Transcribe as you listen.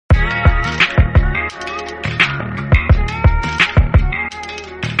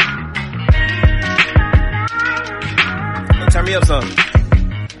me up some.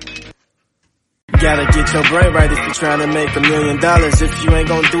 Gotta get your brain right if you're trying to make $1 million. If you ain't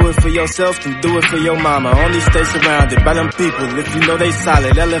gonna do it for yourself, then do it for your mama. Only stay surrounded by them people if you know they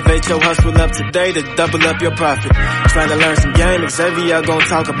solid. Elevate your hustle up today to double up your profit. Trying to learn some game, Xavier gonna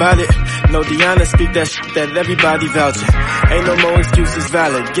talk about it. No Deanna, speak that shit that everybody vouching. Ain't no more excuses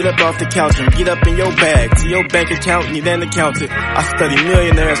valid. Get up off the couch and get up in your bag. To your bank account, need an accountant. I study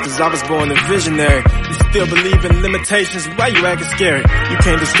millionaires cause I was born a visionary. You still believe in limitations, why you acting scary? You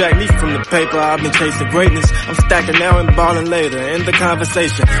can't distract me from the paper, I've been chasing greatness. I'm stacking now and balling later. In the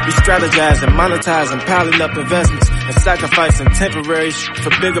conversation, we strategizing, monetizing, piling up investments, and sacrificing temporary shit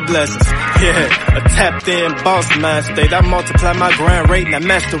for bigger blessings. Yeah, a tapped in boss mind state. I multiply my grind rate and I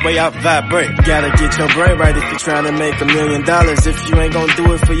match the way I vibrate. Gotta get your brain right if you're trying to make $1 million. If you ain't gonna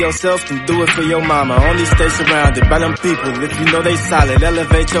do it for yourself, then do it for your mama. Only stay surrounded by them people if you know they solid.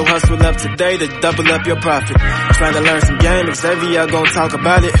 Elevate your hustle up today to double up your profit. Trying to learn some game, Xavier gonna talk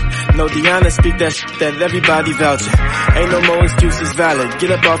about it. No Deanna, speak that shit that everybody vouching. Ain't no more excuses valid.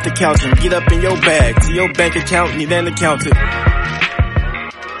 Get up off the couch and get up in your bag. To your bank account, need an accountant.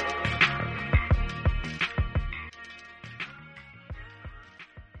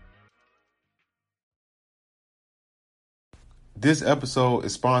 This episode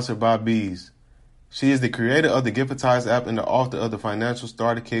is sponsored by Bees. She is the creator of the Giftize app and the author of the Financial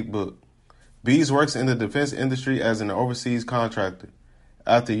Starter Kit book. Bees works in the defense industry as an overseas contractor.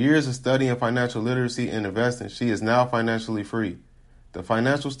 After years of studying financial literacy and investing, she is now financially free. The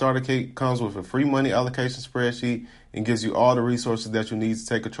Financial Starter Kit comes with a free money allocation spreadsheet and gives you all the resources that you need to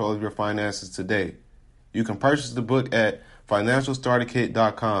take control of your finances today. You can purchase the book at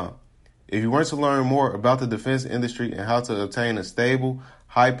financialstarterkit.com. If you want to learn more about the defense industry and how to obtain a stable,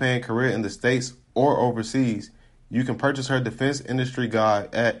 high-paying career in the States or overseas, you can purchase her Defense Industry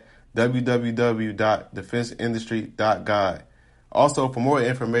Guide at www.defenseindustry.guide. Also, for more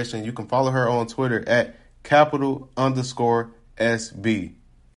information, you can follow her on Twitter at @capital_SB.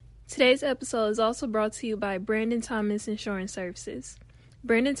 Today's episode is also brought to you by Brandon Thomas Insurance Services.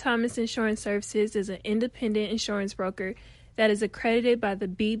 Brandon Thomas Insurance Services is an independent insurance broker that is accredited by the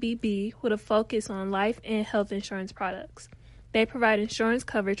BBB with a focus on life and health insurance products. They provide insurance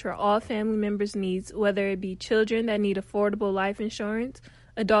coverage for all family members' needs, whether it be children that need affordable life insurance,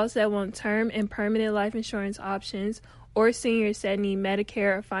 adults that want term and permanent life insurance options, or seniors that need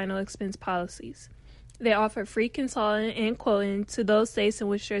Medicare or final expense policies. They offer free consulting and quoting to those states in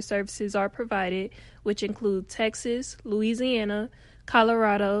which their services are provided, which include Texas, Louisiana,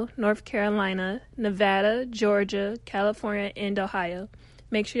 Colorado, North Carolina, Nevada, Georgia, California, and Ohio.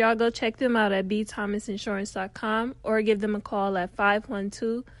 Make sure y'all go check them out at bthomasinsurance.com or give them a call at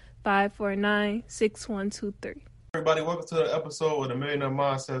 512-549-6123. Everybody, welcome to the episode of the Millionaire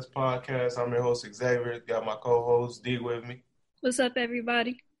Mindsets Podcast. I'm your host, Xavier. Got my co-host, D, with me. What's up,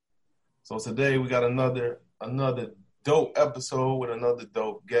 everybody? So today we got another dope episode with another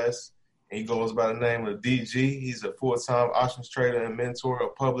dope guest. He goes by the name of DG. He's a full-time options trader and mentor, a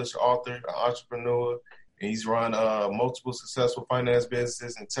published author, an entrepreneur, and he's run multiple successful finance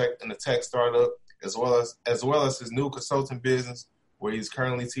businesses in the tech startup, as well as his new consulting business, where he's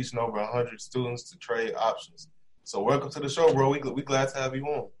currently teaching over 100 students to trade options. So welcome to the show, bro. We glad to have you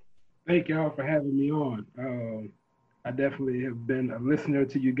on. Thank y'all for having me on. I definitely have been a listener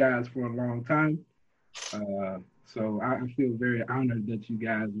to you guys for a long time. So I feel very honored that you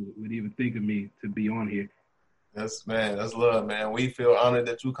guys would even think of me to be on here. That's love, man. We feel honored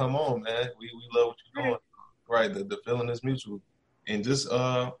that you come on, man. We love what you're doing. Right, the feeling is mutual. And just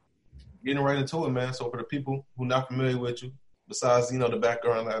getting right into it, man. So for the people who are not familiar with you, besides, the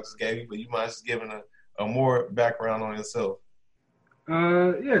background I just gave you, but you might just give a more background on yourself.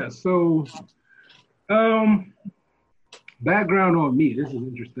 Background on me. This is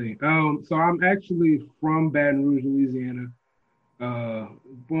interesting. So I'm actually from Baton Rouge, Louisiana.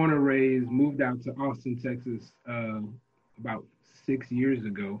 Born and raised, moved out to Austin, Texas, about 6 years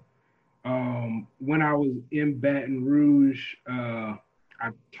ago. When I was in Baton Rouge, I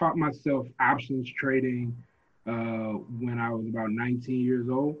taught myself options trading when I was about 19 years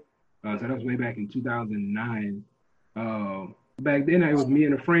old. So that was way back in 2009. Back then, it was me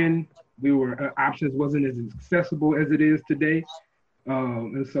and a friend. We were options wasn't as accessible as it is today.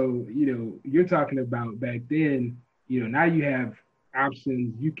 And so, you're talking about back then, now you have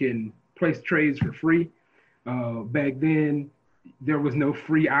options. You can place trades for free. Back then, there was no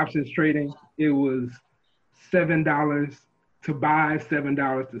free options trading. It was $7 to buy,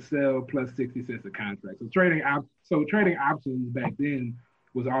 $7 to sell, plus 60 cents a contract. So trading options back then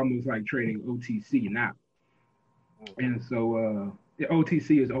was almost like trading OTC now. And so the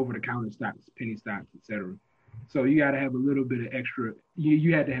OTC is over-the-counter stocks, penny stocks, etc. So you got to have a little bit of extra.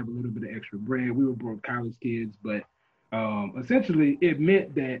 You had to have a little bit of extra bread. We were broke college kids, but essentially it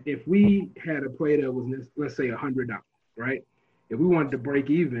meant that if we had a play that was, let's say, $100, right? If we wanted to break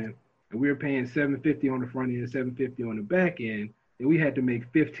even and we were paying $750 on the front end, $750 on the back end, then we had to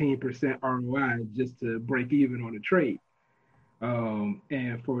make 15% ROI just to break even on the trade.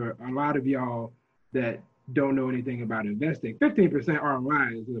 And for a lot of y'all that don't know anything about investing, 15%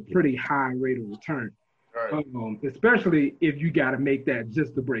 ROI is a pretty high rate of return. Right. Especially if you got to make that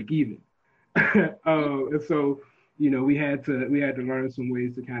just to break even. And so, we had to learn some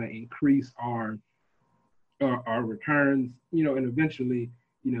ways to kind of increase our returns, and eventually,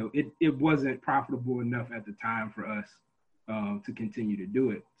 it wasn't profitable enough at the time for us to continue to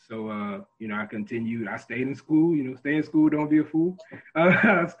do it. So, I continued. I stayed in school. Stay in school, don't be a fool.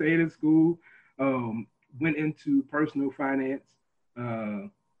 I stayed in school, went into personal finance,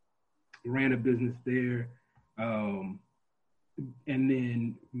 ran a business there, and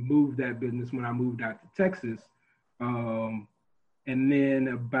then moved that business when I moved out to Texas. And then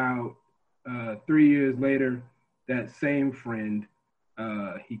about 3 years later, that same friend,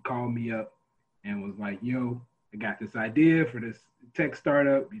 he called me up and was like, yo, I got this idea for this tech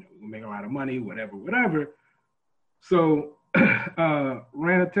startup, we'll make a lot of money, whatever. So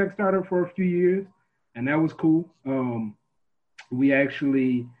ran a tech startup for a few years, and that was cool. We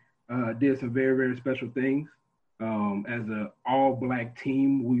actually did some very, very special things. As an all-Black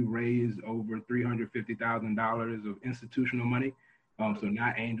team, we raised over $350,000 of institutional money. So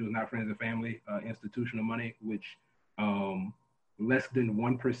not angels, not friends and family, institutional money, which less than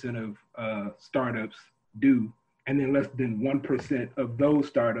 1% of startups do. And then less than 1% of those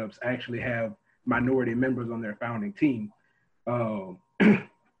startups actually have minority members on their founding team.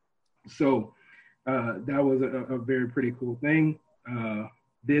 So that was a very pretty cool thing.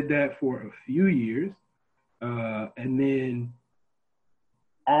 Did that for a few years. And then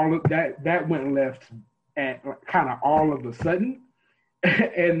all of that went left at kind of all of a sudden.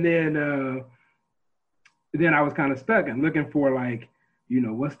 And then I was kind of stuck and looking for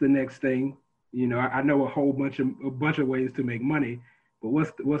what's the next thing? I know a bunch of ways to make money, but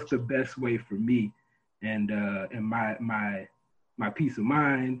what's the best way for me and my peace of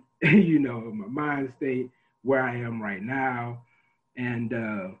mind, my mind state, where I am right now. And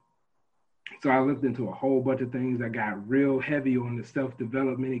so I looked into a whole bunch of things. I got real heavy on the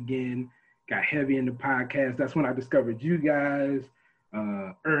self-development again, got heavy in the podcast. That's when I discovered you guys,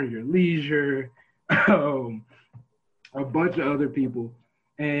 Earn Your Leisure, a bunch of other people.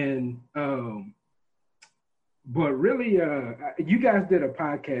 And, but really, you guys did a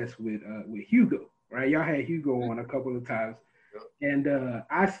podcast with Hugo, right? Y'all had Hugo on a couple of times. And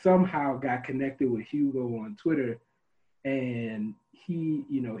I somehow got connected with Hugo on Twitter, and he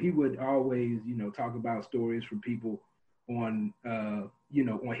would always, talk about stories from people on,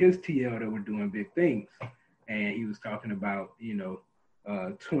 on his TL that were doing big things. And he was talking about,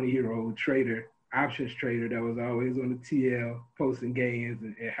 20-year-old trader, options trader that was always on the TL posting gains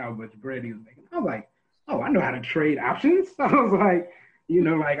and how much bread he was making. I was like, oh, I know how to trade options. I was like,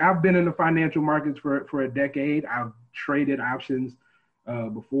 I've been in the financial markets for a decade. I've traded options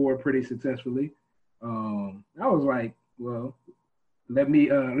before pretty successfully. I was like, well, let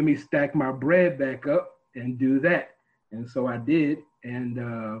me stack my bread back up and do that. And so I did.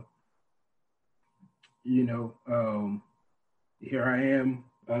 And, here I am,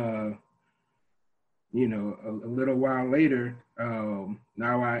 a little while later.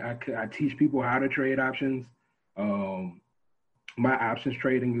 Now I teach people how to trade options. My options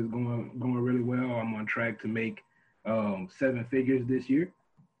trading is going really well. I'm on track to make 7 figures this year.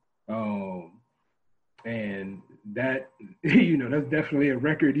 And that, that's definitely a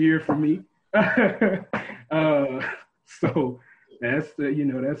record year for me. So that's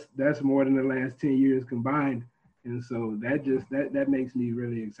that's more than the last 10 years combined. And so that makes me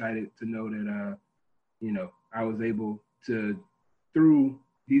really excited to know that, I was able to, through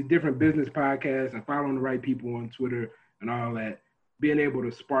these different business podcasts and following the right people on Twitter and all that, being able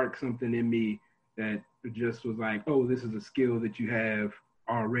to spark something in me that just was like, oh, this is a skill that you have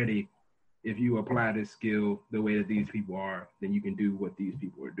already. If you apply this skill the way that these people are, then you can do what these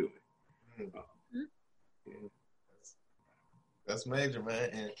people are doing. That's major, man.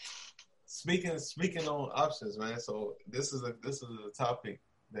 And speaking on options, man. So this is a topic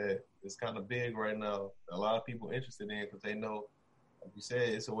that is kind of big right now. A lot of people interested in because they know, like you said,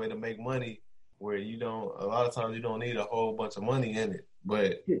 it's a way to make money where a lot of times you don't need a whole bunch of money in it.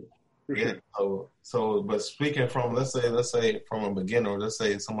 But but speaking from let's say from a beginner, let's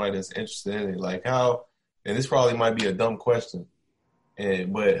say somebody that's interested in it, like how, and this probably might be a dumb question,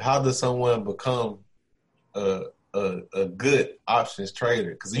 but how does someone become a good options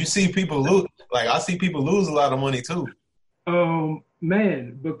trader? Because you see people lose. Like I see people lose a lot of money too.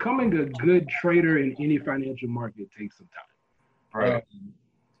 Man, becoming a good trader in any financial market takes some time. Right.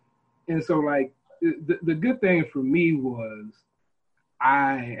 And so, like, the good thing for me was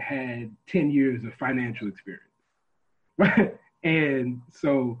I had 10 years of financial experience. and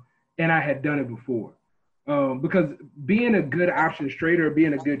I had done it before. Because being a good options trader,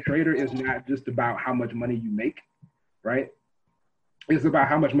 being a good trader is not just about how much money you make, right? It's about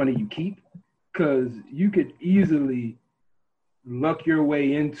how much money you keep, because you could easily luck your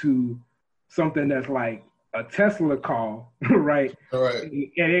way into something that's like a Tesla call, right? All right. And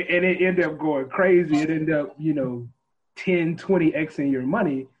it ended up going crazy. It ended up, 10, 20xing your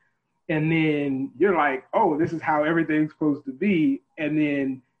money. And then you're like, oh, this is how everything's supposed to be. And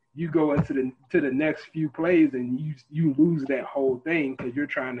then you go into the next few plays and you lose that whole thing because you're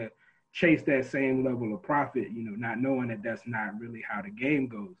trying to chase that same level of profit, not knowing that that's not really how the game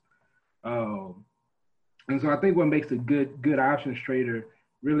goes. And so I think what makes a good options trader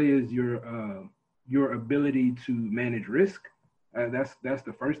really is your ability to manage risk. That's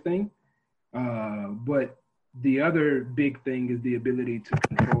the first thing. But the other big thing is the ability to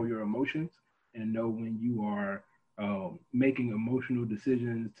control your emotions and know when you are making emotional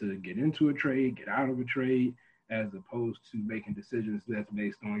decisions to get into a trade, get out of a trade, as opposed to making decisions that's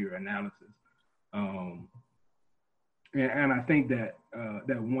based on your analysis. And I think that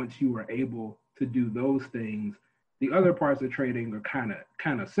once you are able to do those things, the other parts of trading are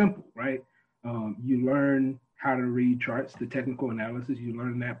kind of simple, right? You learn how to read charts, the technical analysis. You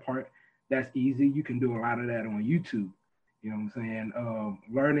learn that part. That's easy. You can do a lot of that on YouTube. You know what I'm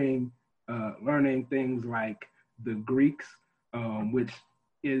saying? Learning things like the Greeks, which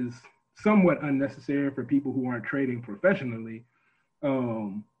is somewhat unnecessary for people who aren't trading professionally,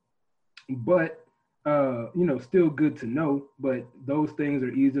 but still good to know. But those things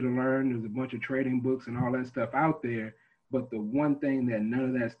are easy to learn. There's a bunch of trading books and all that stuff out there. But the one thing that none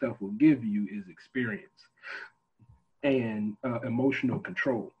of that stuff will give you is experience and emotional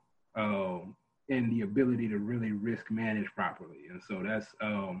control, and the ability to really risk manage properly. And so that's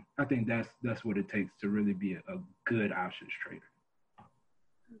I think that's what it takes to really be a good options trader.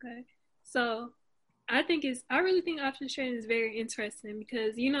 Okay, so I really think options trading is very interesting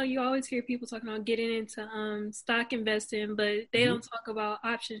because you always hear people talking about getting into stock investing, but they don't talk about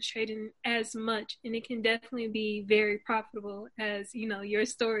options trading as much, and it can definitely be very profitable, as your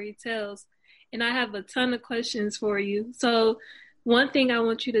story tells. And I have a ton of questions for you. So one thing I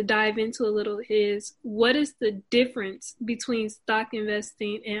want you to dive into a little is, what is the difference between stock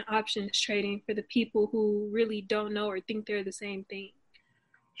investing and options trading for the people who really don't know or think they're the same thing?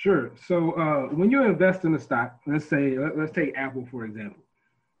 Sure. So when you invest in a stock, let's take Apple, for example.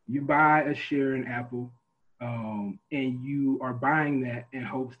 You buy a share in Apple, and you are buying that in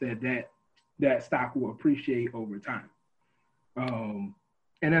hopes that stock will appreciate over time.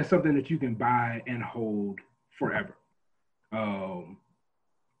 And that's something that you can buy and hold forever.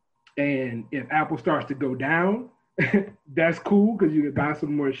 And if Apple starts to go down, that's cool because you can buy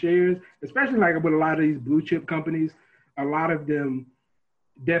some more shares, especially like with a lot of these blue chip companies. A lot of them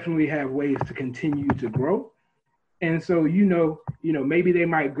definitely have ways to continue to grow. And so, maybe they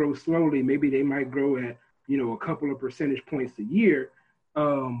might grow slowly. Maybe they might grow at, a couple of percentage points a year.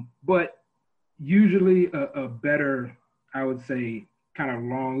 But usually a better, I would say, kind of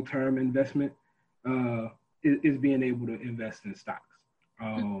long-term investment is being able to invest in stocks.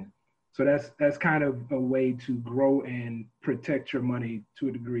 So that's kind of a way to grow and protect your money to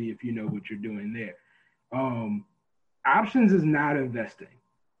a degree if you know what you're doing there. Options is not investing.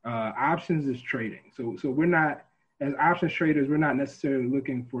 Options is trading. So we're not, as options traders, we're not necessarily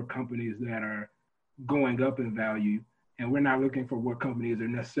looking for companies that are going up in value, and we're not looking for what companies are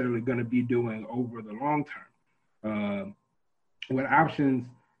necessarily going to be doing over the long term.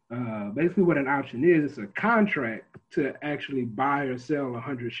 Basically what an option is, it's a contract to actually buy or sell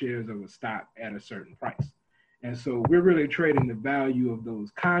 100 shares of a stock at a certain price. And so we're really trading the value of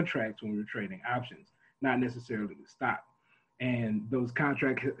those contracts when we're trading options, not necessarily the stock. And those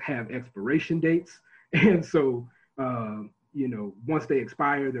contracts have expiration dates. And so, once they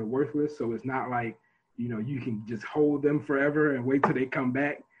expire, they're worthless. So it's not like, you can just hold them forever and wait till they come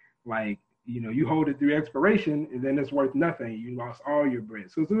back. Like, you hold it through expiration and then it's worth nothing. You lost all your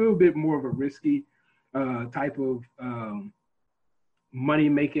bread. So it's a little bit more of a risky type of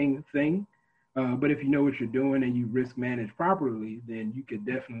money-making thing. But if you know what you're doing and you risk manage properly, then you could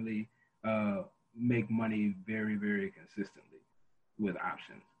definitely make money very, very consistently with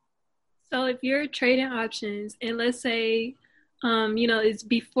options. So if you're trading options and let's say it's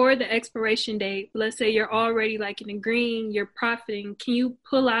before the expiration date. Let's say you're already like in the green, you're profiting. Can you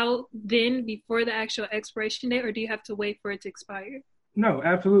pull out then before the actual expiration date, or do you have to wait for it to expire? No,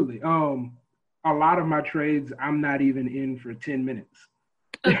 absolutely. A lot of my trades, I'm not even in for 10 minutes.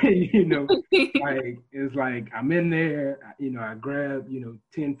 Like it's like I'm in there, I grab,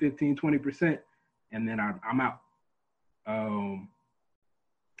 10, 15, 20%, and then I'm out.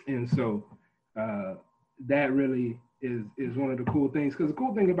 And so that really is one of the cool things, because the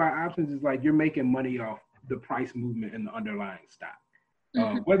cool thing about options is like you're making money off the price movement in the underlying stock.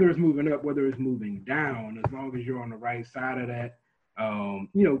 Whether it's moving up, whether it's moving down, as long as you're on the right side of that,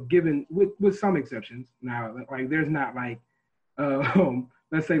 given with some exceptions. Now, like there's not like,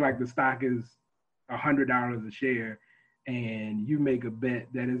 let's say like the stock is $100 a share and you make a bet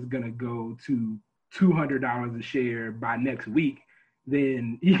that it's going to go to $200 a share by next week,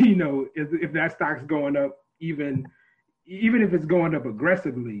 then, if that stock's going up, even if it's going up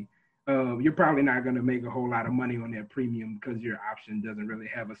aggressively, you're probably not going to make a whole lot of money on that premium because your option doesn't really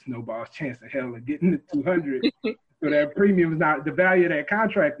have a snowball's chance of hell of getting to 200. So that premium is not, the value of that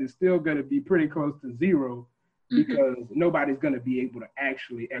contract is still going to be pretty close to zero, because nobody's going to be able to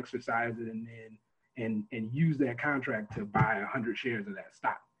actually exercise it and use that contract to buy 100 shares of that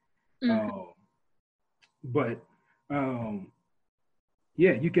stock.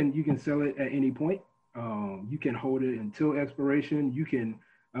 Yeah, you can sell it at any point. You can hold it until expiration. You can,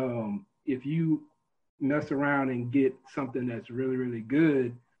 if you mess around and get something that's really, really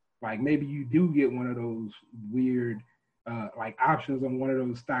good, like maybe you do get one of those weird like options on one of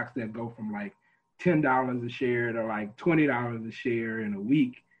those stocks that go from like $10 a share to like $20 a share in a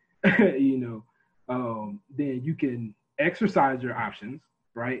week, then you can exercise your options,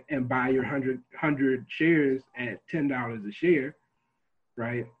 right, and buy your 100 shares at $10 a share,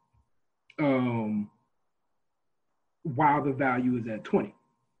 right, while the value is at 20.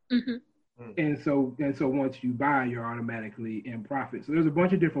 And so once you buy, you're automatically in profit. So there's a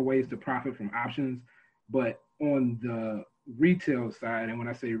bunch of different ways to profit from options, but on the retail side, and when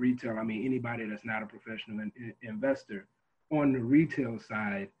I say retail, I mean anybody that's not a professional investor. On the retail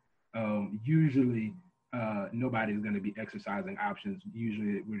side, usually nobody's going to be exercising options.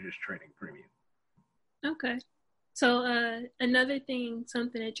 Usually we're just trading premium. Okay. So another thing,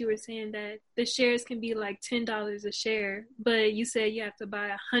 something that you were saying, that the shares can be like $10 a share, but you said you have to buy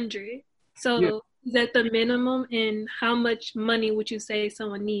 100. So yeah. Is that the minimum, and how much money would you say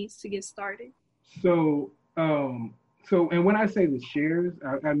someone needs to get started? So and when I say the shares,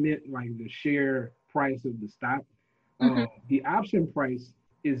 I meant like the share price of the stock. The option price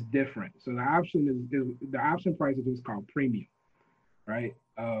is different. So the option price is what's called premium, right?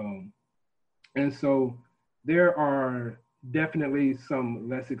 And so there are definitely some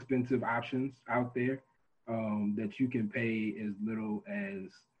less expensive options out there that you can pay as little as,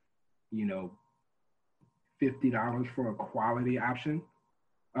 $50 for a quality option.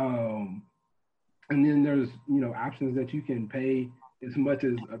 And then there's, options that you can pay as much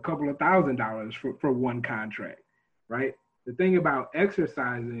as a couple of $1,000s for one contract, right? The thing about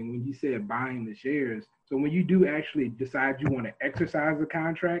exercising, when you said buying the shares, so when you do actually decide you want to exercise the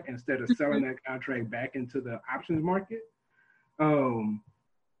contract instead of selling that contract back into the options market,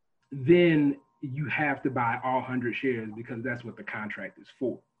 then you have to buy all 100 shares, because that's what the contract is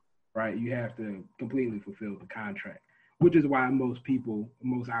for, right? You have to completely fulfill the contract, which is why most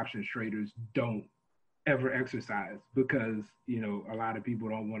options traders don't ever exercise, because, a lot of people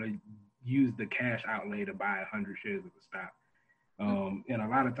don't want to use the cash outlay to buy 100 shares of a stock. And a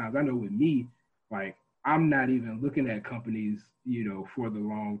lot of times, I know with me, like, I'm not even looking at companies, for the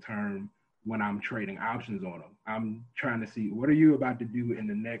long term when I'm trading options on them. I'm trying to see, what are you about to do in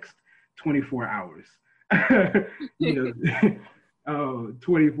the next 24 hours,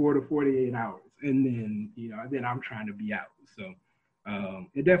 24 to 48 hours. And then, then I'm trying to be out. So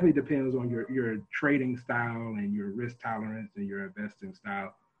it definitely depends on your trading style and your risk tolerance and your investing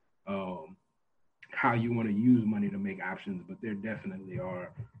style, how you want to use money to make options. But there definitely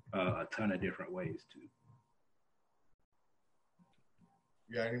are a ton of different ways too.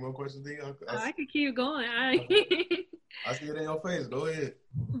 You got any more questions, D? I could keep going. I see it in your face. Go ahead.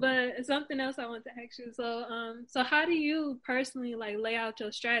 But something else I want to ask you. So how do you personally like lay out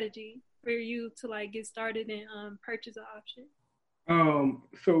your strategy for you to like get started and purchase an option?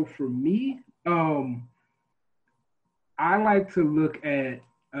 So for me, I like to look at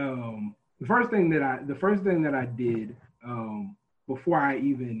the first thing that I did before I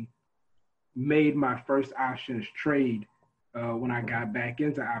even made my first options trade, when I got back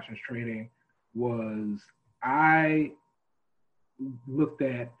into options trading, was I looked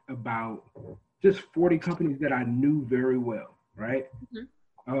at about just 40 companies that I knew very well, right?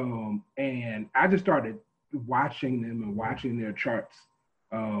 Mm-hmm. And I just started watching them and watching their charts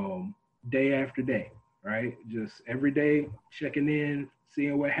day after day, right? Just every day checking in,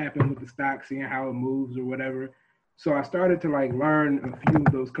 seeing what happened with the stock, seeing how it moves or whatever. So I started to like learn a few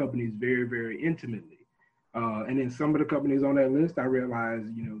of those companies very, very intimately. And then some of the companies on that list, I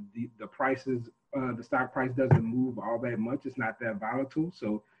realized, you know, the prices, the stock price doesn't move all that much. It's not that volatile.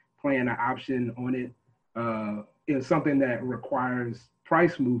 So playing an option on it is something that requires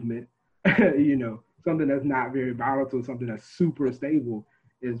price movement, you know, something that's not very volatile, something that's super stable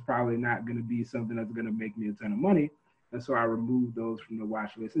is probably not going to be something that's going to make me a ton of money. And so I removed those from the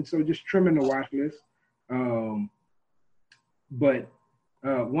watch list. And so just trimming the watch list. But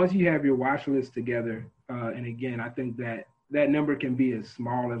once you have your watch list together, and again, I think that that number can be as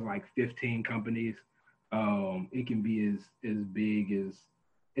small as like 15 companies. It can be as big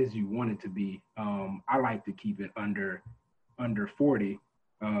as you want it to be. I like to keep it under 40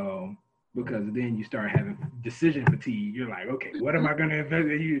 because then you start having decision fatigue. You're like, okay, what am I going to invest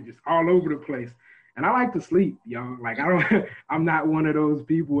in? You just all over the place. And I like to sleep, y'all. Like I'm not one of those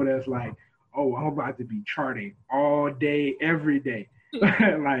people that's like, oh, I'm about to be charting all day, every day.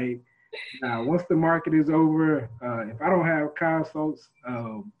 Like, now, once the market is over, if I don't have consults,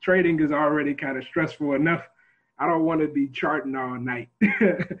 trading is already kind of stressful enough. I don't want to be charting all night.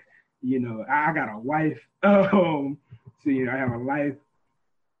 You know, I got a wife. So, you know, I have a life.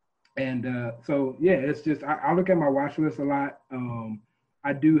 And so, yeah, it's just, I look at my watch list a lot.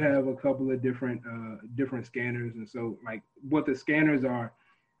 I do have a couple of different scanners. And so, like, what the scanners are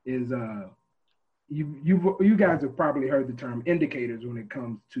is you guys have probably heard the term indicators when it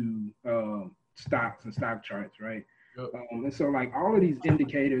comes to stocks and stock charts, right? Yep. And so like all of these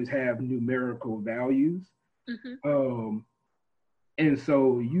indicators have numerical values. Mm-hmm. And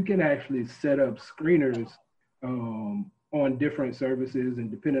so you can actually set up screeners on different services, and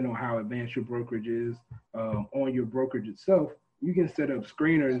depending on how advanced your brokerage is, on your brokerage itself, you can set up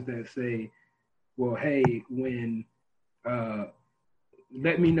screeners that say, well, hey, when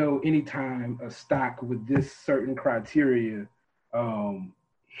let me know anytime a stock with this certain criteria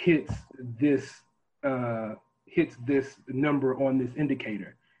hits this number on this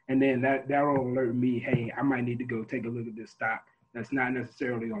indicator, and then that'll alert me, hey, I might need to go take a look at this stock that's not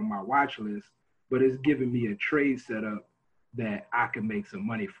necessarily on my watch list, but it's giving me a trade setup that I can make some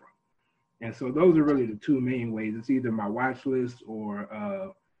money from. And so those are really the two main ways. It's either my watch list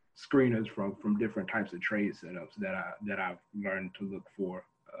or screeners from different types of trade setups that I've learned to look for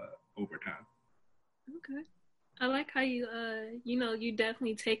over time. Okay. I like how you you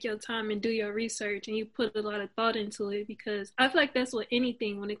definitely take your time and do your research and you put a lot of thought into it, because I feel like that's with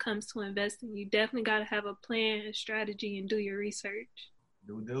anything when it comes to investing. You definitely got to have a plan, a strategy, and do your research.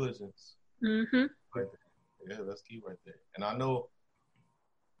 Due diligence. Mm-hmm. Right there. Yeah, that's key right there. And I know,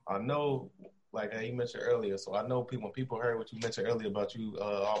 like you mentioned earlier, so I know when people heard what you mentioned earlier about you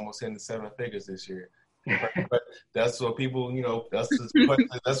almost hitting 7 figures this year. That's what people,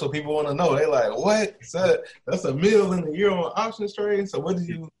 that's what people want to know. They like, what? That's $1 million a year on options trading. So what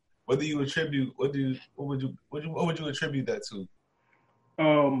would you attribute that to?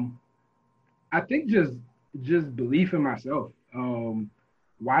 I think just belief in myself.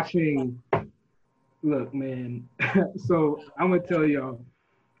 Watching, look, man. So I'm gonna tell y'all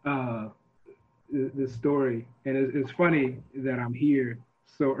the story, and it's funny that I'm here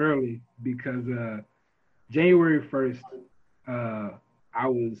so early because January 1st, I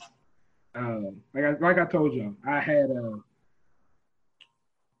was like I told y'all,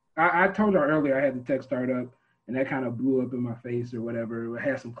 I told y'all earlier I had the tech startup, and that kind of blew up in my face or whatever. I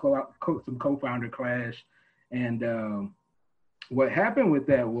had some co-founder clash, and what happened with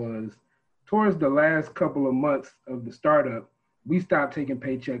that was towards the last couple of months of the startup, we stopped taking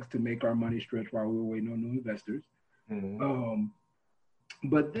paychecks to make our money stretch while we were waiting on new investors. Mm-hmm.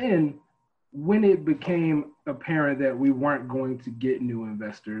 But then when it became apparent that we weren't going to get new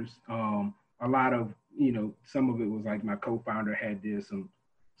investors, a lot of, some of it was like my co-founder had did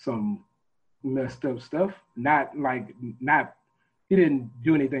some messed up stuff. He didn't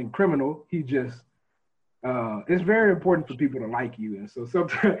do anything criminal. He just, it's very important for people to like you. And so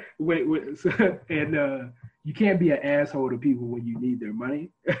sometimes, you can't be an asshole to people when you need their money,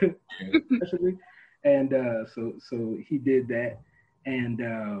 especially. And so he did that. And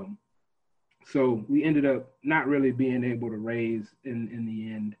so we ended up not really being able to raise in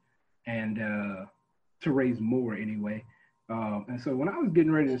the end, and to raise more anyway. And so when I was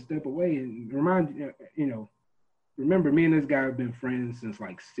getting ready to step away, and remember me and this guy have been friends since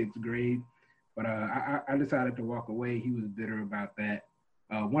like 6th grade, but I decided to walk away. He was bitter about that.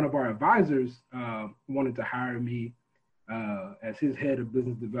 One of our advisors wanted to hire me as his head of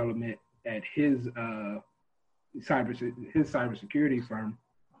business development at his cybersecurity firm,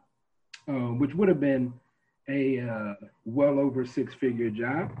 which would have been a well over 6-figure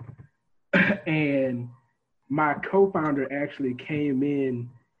job. And my co-founder actually came in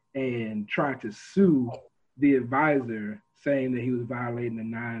and tried to sue the advisor, saying that he was violating the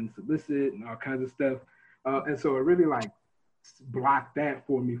non-solicit and all kinds of stuff. And so it really like blocked that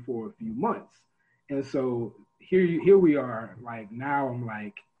for me for a few months. And so here we are, like now I'm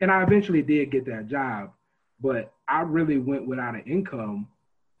like, and I eventually did get that job, but I really went without an income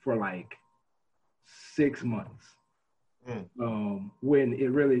for like 6 months. When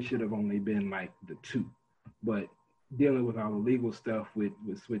it really should have only been like the 2. But dealing with all the legal stuff with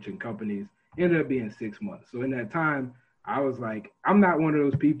switching companies ended up being 6 months. So in that time, I was like, I'm not one of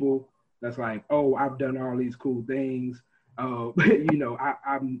those people that's like, oh, I've done all these cool things. You know,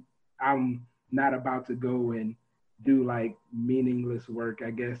 I'm not about to go and do like meaningless work,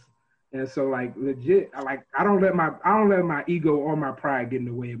 I guess. And so like legit, I don't let my ego or my pride get in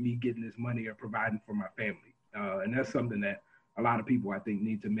the way of me getting this money or providing for my family. And that's something that a lot of people I think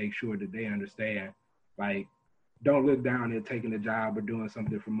need to make sure that they understand. Like, don't look down at taking a job or doing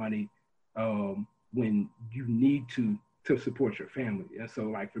something for money when you need to support your family. And so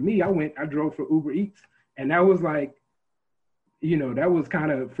like for me, I drove for Uber Eats, and that was like, you know, that was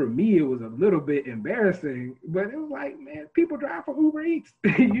kind of, for me, it was a little bit embarrassing, but it was like, man, people drive for Uber Eats.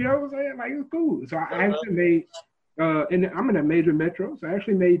 You know what I'm saying? Like, it's cool. So I actually made, and I'm in a major metro, so I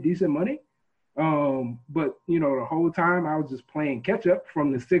actually made decent money. But, you know, the whole time I was just playing catch up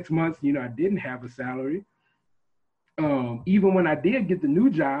from the 6 months, you know, I didn't have a salary. Even when I did get the new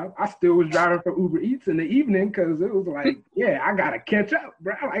job, I still was driving for Uber Eats in the evening because it was like, yeah, I got to catch up,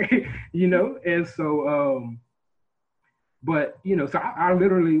 bro. Like, you know, and so, but, you know, so I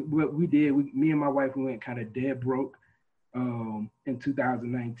literally, what we did, me and my wife, we went kind of dead broke in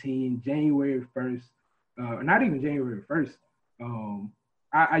 2019, January 1st, not even January 1st.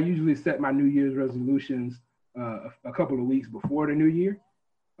 I usually set my New Year's resolutions a couple of weeks before the new year,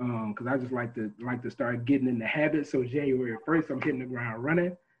 because I just like to start getting in the habit. So January 1st, I'm hitting the ground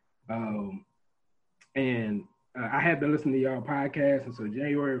running. And I had been listening to y'all podcast, and so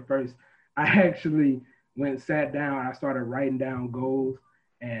January 1st, I actually sat down, I started writing down goals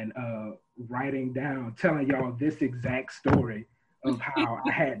and telling y'all this exact story of how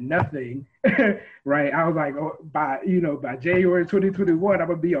I had nothing, right? I was like, oh, by January 2021, I'm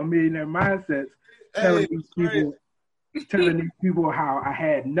gonna be on Millionaire Mindsets, telling these people how I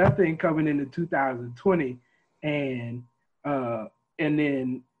had nothing coming into 2020, and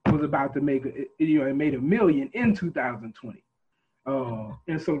then was about to make, it made $1 million in 2020,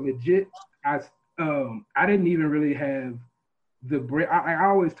 and so legit, I didn't even really have the break. I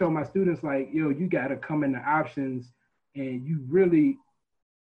always tell my students, like, you got to come into options, and you really,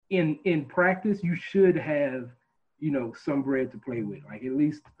 in practice, you should have, some bread to play with, like at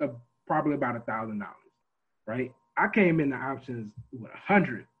least probably about $1,000, right? I came into options with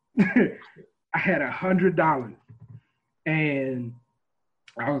 100. I had $100, and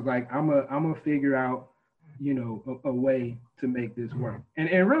I was like, I'm gonna figure out, a way to make this work.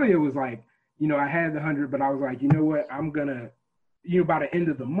 And really, it was like, I had the 100, but I was like, you know what? I'm gonna, by the end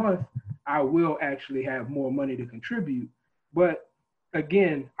of the month, I will actually have more money to contribute. But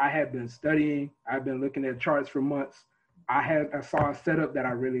again, I had been studying. I've been looking at charts for months. I saw a setup that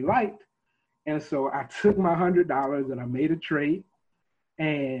I really liked. And so I took my $100 and I made a trade.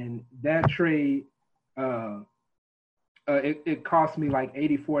 And that trade, it cost me like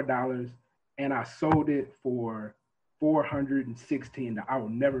 $84. And I sold it for $416. I will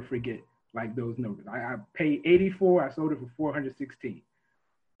never forget like those numbers. I paid $84, I sold it for $416.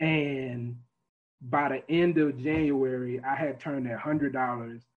 And by the end of January, I had turned that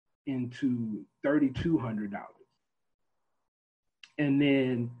 $100 into $3,200. And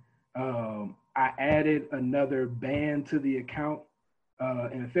then I added another band to the account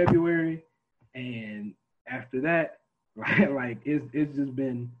in February. And after that, like it's just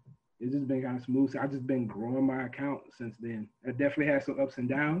been kind of smooth. So I've just been growing my account since then. It definitely has some ups and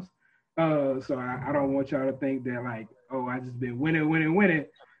downs. So I don't want y'all to think that like, oh, I just been winning.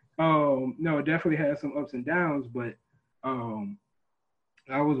 No, it definitely has some ups and downs, but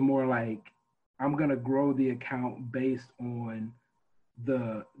I was more like, I'm gonna grow the account based on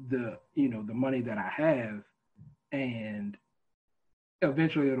the money that I have, and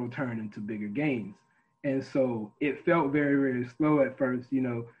eventually it'll turn into bigger gains. And so it felt very, very slow at first,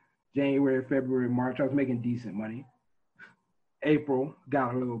 January, February, March, I was making decent money. April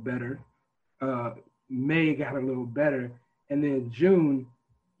got a little better. May got a little better. And then June,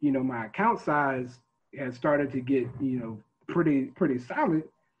 my account size had started to get, pretty solid.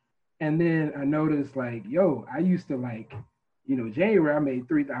 And then I noticed like, yo, I used to like, January I made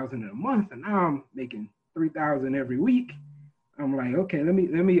 3,000 in a month, and now I'm making 3,000 every week. I'm like, okay, let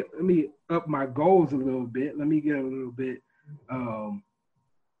me up my goals a little bit. Let me get a little bit,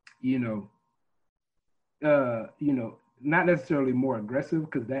 not necessarily more aggressive,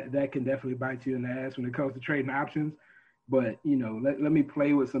 because that can definitely bite you in the ass when it comes to trading options. But let me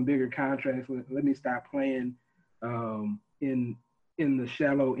play with some bigger contracts. Let me stop playing in the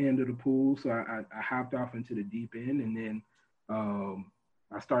shallow end of the pool. So I hopped off into the deep end, and then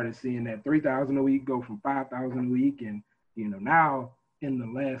I started seeing that 3,000 a week go from 5,000 a week, and now in the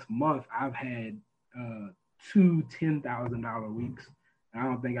last month I've had two $10,000 weeks. I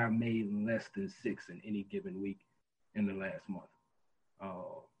don't think I've made less than 6 in any given week in the last month.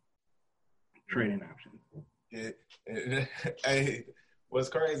 Trading options. Yeah. Hey, what's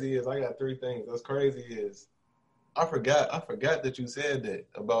crazy is I got 3 things. What's crazy is I forgot that you said that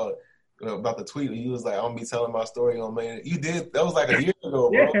about the tweet when you was like, I'm gonna be telling my story on man. You did. That was like a year ago,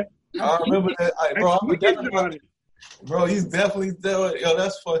 bro. Yeah. I remember that. Bro, I forgot about it. Bro, he's definitely doing. Yo,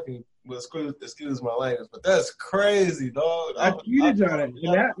 that's fucking. Well, excuse my language, but that's crazy, dog. I tweeted on it,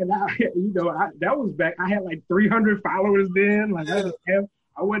 that was back. I had like 300 followers then. Like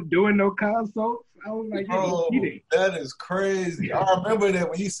I wasn't doing no consults. I was like, bro, that is crazy. I remember that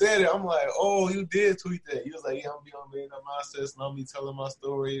when you said it. I'm like, oh, you did tweet that. You was like, yeah, I'm be on Millionaire Mindsets and I'm be telling my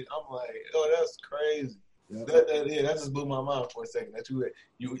story. I'm like, oh, that's crazy. Yeah. That just blew my mind for a second. That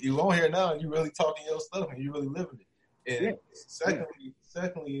you on here now and you really talking your stuff and you really living it. And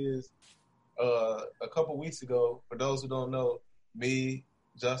secondly is a couple weeks ago, for those who don't know, me,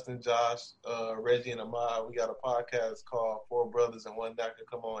 Justin, Josh, Reggie, and Ahmad, we got a podcast called Four Brothers and One Doctor.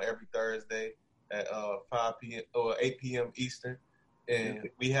 Come on every Thursday at 5 p.m. or 8 p.m. Eastern. And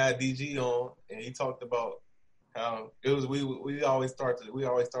we had DG on, and he talked about how it was. We always started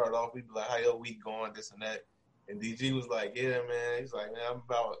off. We'd be like, "How your week going? This and that." And DG was like, "Yeah, man." He's like, "Man, I'm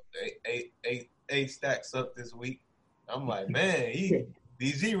about eight stacks up this week." I'm like, "Man,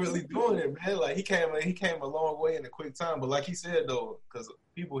 DG really doing it, man." Like he came a long way in a quick time. But like he said though, because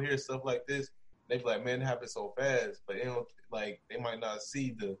people hear stuff like this, they be like, "Man, it happened so fast," but they might not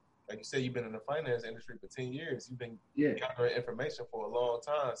see the. Like you said, you've been in the finance industry for 10 years. You've been gathering information for a long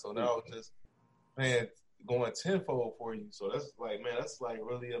time. So now it's just, man, going tenfold for you. So that's like, man, that's like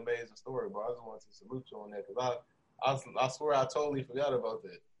really amazing story, bro. I just wanted to salute you on that because I swear I totally forgot about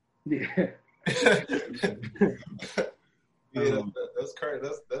that. Yeah. Yeah, that's crazy.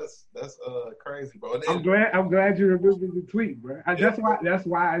 That's crazy, bro. I'm glad you remembered the tweet, bro. That's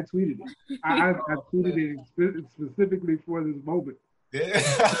why I tweeted it. I tweeted it specifically for this moment. Yeah,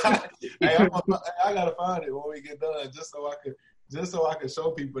 hey, I gotta find it when we get done, just so I can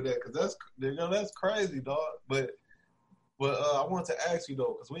show people that, because that's crazy, dog. But I want to ask you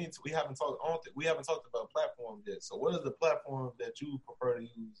though, because we haven't talked about platforms yet. So what is the platform that you prefer to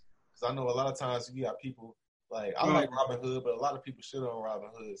use? Because I know a lot of times you got people like I like Robinhood, but a lot of people shit on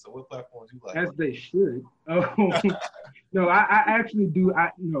Robinhood. So what platforms you like? As they should. No, I actually do.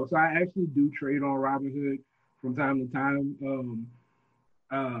 So I actually do trade on Robinhood from time to time.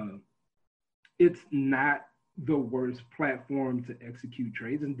 It's not the worst platform to execute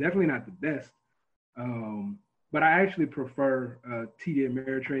trades, and definitely not the best. But I actually prefer TD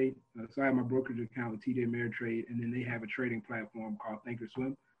Ameritrade. So I have my brokerage account with TD Ameritrade, and then they have a trading platform called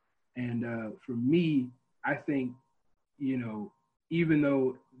Thinkorswim. And for me, I think, even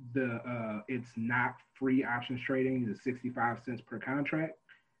though it's not free options trading, it's 65 cents per contract,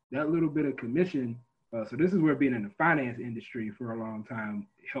 that little bit of commission. So this is where being in the finance industry for a long time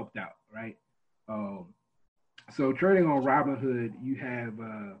helped out, right? So trading on Robinhood, you have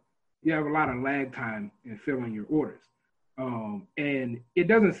a lot of lag time in filling your orders. And it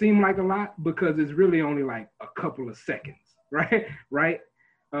doesn't seem like a lot because it's really only like a couple of seconds, right?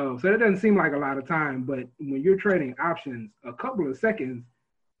 So it doesn't seem like a lot of time, but when you're trading options, a couple of seconds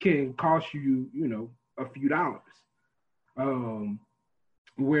can cost you, a few dollars.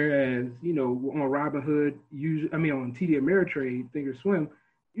 Whereas, on Robinhood, on TD Ameritrade, Thinkorswim,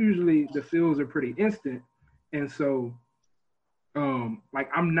 usually the fills are pretty instant. And so, I'm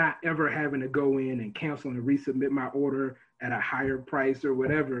not ever having to go in and cancel and resubmit my order at a higher price or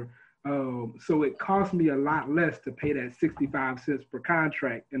whatever. So it costs me a lot less to pay that 65 cents per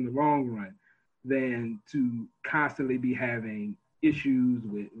contract in the long run than to constantly be having issues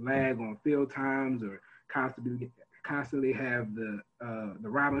with lag on fill times or constantly have the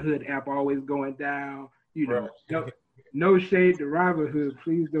Robinhood app always going down. No shade to Robinhood.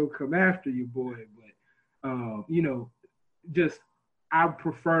 Please don't come after you, boy. But just I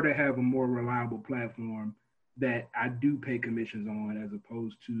prefer to have a more reliable platform that I do pay commissions on, as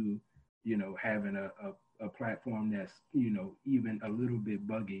opposed to, having a platform that's, even a little bit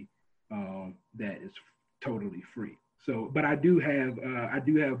buggy, that is totally free. So, but I do have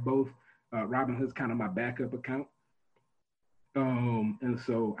both. Robinhood's kind of my backup account. And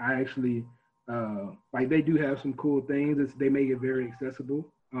so I actually, like, they do have some cool things. They make it very accessible.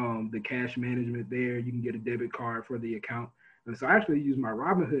 The cash management there, you can get a debit card for the account. And so I actually use my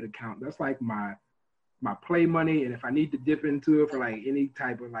Robinhood account. That's like my play money. And if I need to dip into it for like any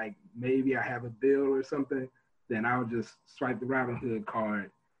type of, like, maybe I have a bill or something, then I'll just swipe the Robinhood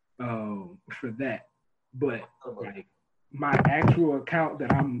card for that. But like my actual account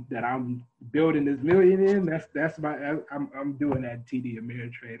that I'm building this million in, that's I'm doing that TD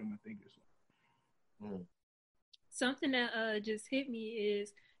Ameritrade on my Thinkorswim. Something that just hit me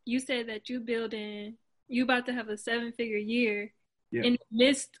is you said that you about to have a 7-figure year in the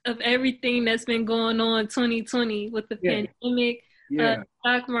midst of everything that's been going on 2020 with the pandemic,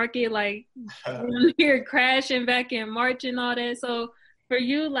 stock market, like here crashing back in March and all that. So for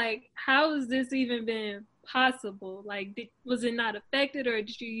you, like, how has this even been possible? Like, was it not affected, or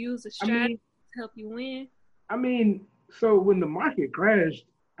did you use a strategy to help you win? I mean, so when the market crashed,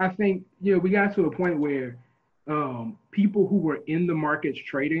 I think, we got to a point where people who were in the markets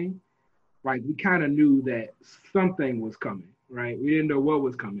trading, like, we kind of knew that something was coming, right? We didn't know what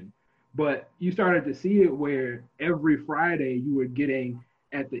was coming, but you started to see it where every Friday you were getting,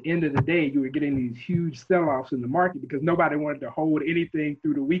 at the end of the day, you were getting these huge sell-offs in the market because nobody wanted to hold anything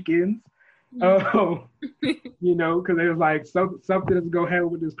through the weekends. Because it was like something is going to happen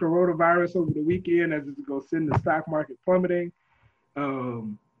with this coronavirus over the weekend, as it's going to send the stock market plummeting.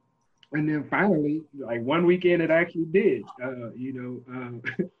 And then finally, like one weekend, it actually did.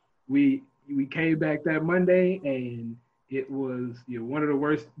 We came back that Monday, and it was one of the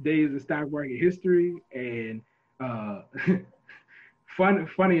worst days in stock market history. And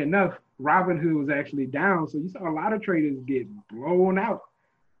funny enough, Robinhood was actually down, so you saw a lot of traders get blown out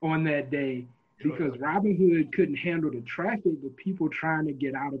on that day because Robinhood couldn't handle the traffic of people trying to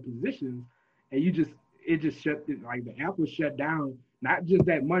get out of positions, and it just shut, like, the app was shut down, not just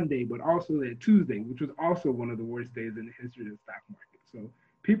that Monday, but also that Tuesday, which was also one of the worst days in the history of the stock market. So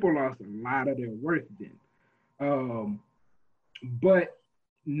people lost a lot of their worth then. But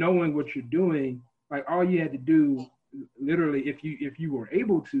knowing what you're doing, like, all you had to do, literally, if you were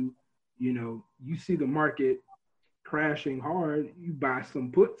able to, you see the market crashing hard, you buy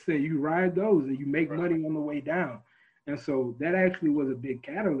some puts and you ride those and you make money on the way down. And so that actually was a big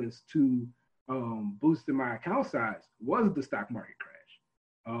catalyst to boosting my account size, was the stock market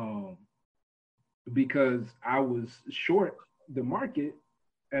crash. Because I was short the market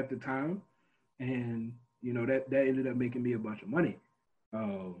at the time, and that ended up making me a bunch of money.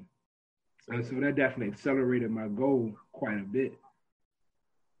 And so that definitely accelerated my goal quite a bit.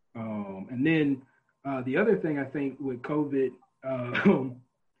 And then the other thing I think with COVID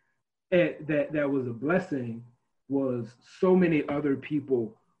that was a blessing was so many other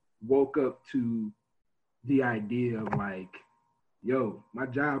people woke up to the idea of, like, yo, my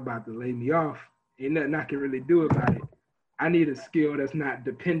job about to lay me off. Ain't nothing I can really do about it. I need a skill that's not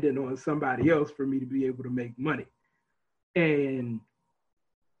dependent on somebody else for me to be able to make money. And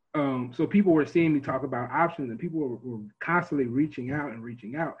so people were seeing me talk about options, and people were constantly reaching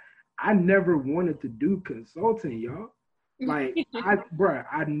out. I never wanted to do consulting, y'all. Like,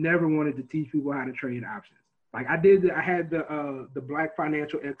 I never wanted to teach people how to trade options. Like, I had the Black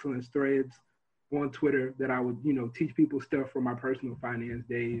Financial Excellence threads on Twitter that I would, teach people stuff from my personal finance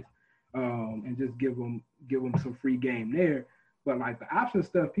days, and just give them some free game there. But like the option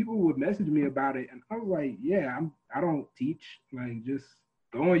stuff, people would message me about it, and I was like, yeah, I don't teach. Like, just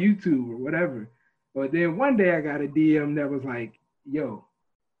go on YouTube or whatever. But then one day I got a DM that was like, yo,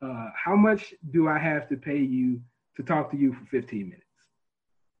 how much do I have to pay you to talk to you for 15 minutes?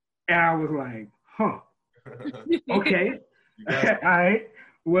 And I was like, huh, okay, all right,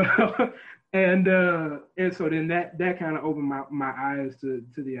 well, and so then that kind of opened my eyes to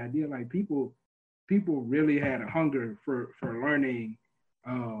the idea, like, people really had a hunger for learning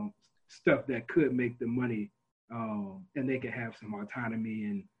stuff that could make them money, and they could have some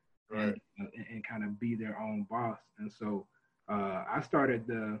autonomy and kind of be their own boss. And so I started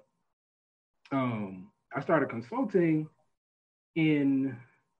consulting in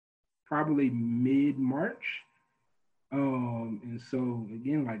probably mid-March. And so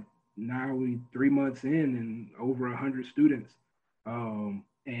again, like, now we 3 months in and over 100 students,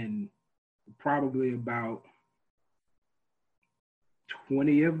 and probably about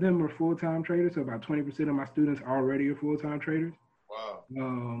 20 of them are full-time traders. So about 20% of my students already are full-time traders. Wow.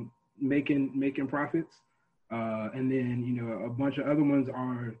 making profits. And then, you know, a bunch of other ones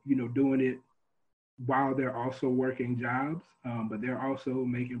are, you know, doing it while they're also working jobs, but they're also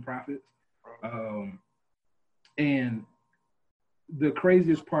making profits. And the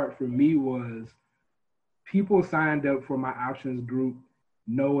craziest part for me was people signed up for my options group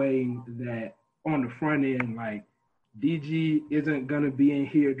knowing that on the front end, like, DG isn't going to be in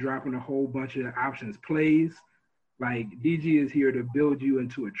here dropping a whole bunch of options plays. Like, DG is here to build you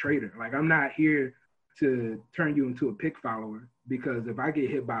into a trader. Like, I'm not here to turn you into a pick follower, because if I get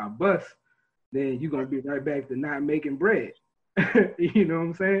hit by a bus, then you're going to be right back to not making bread. You know what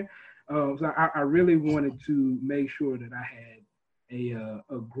I'm saying? So I really wanted to make sure that I had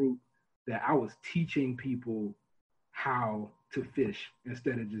a group that I was teaching people how to fish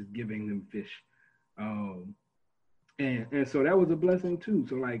instead of just giving them fish. And so that was a blessing too.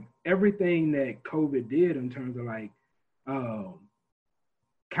 So like everything that COVID did in terms of like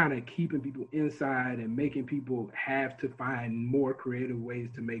kind of keeping people inside and making people have to find more creative ways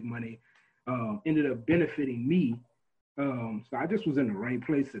to make money ended up benefiting me. So I just was in the right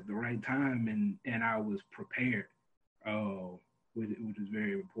place at the right time, and I was prepared, which is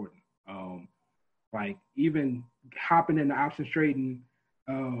very important. Like even hopping into options trading,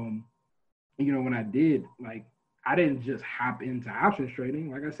 you know, when I did, like, I didn't just hop into options trading.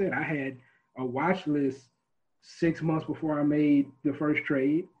 Like I said, I had a watch list 6 months before I made the first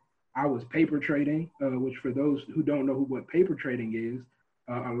trade. I was paper trading, which for those who don't know what paper trading is,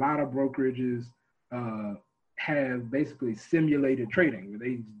 a lot of brokerages have basically simulated trading, where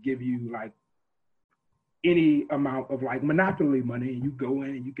they give you like any amount of like monopoly money, and you go in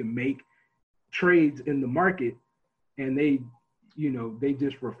and you can make trades in the market, and they, you know, they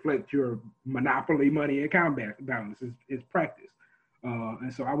just reflect your monopoly money account balance. It's practice.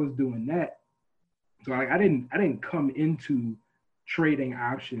 And so I was doing that. So like I didn't come into trading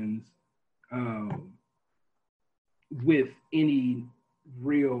options with any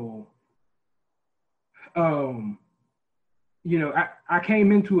real you know, I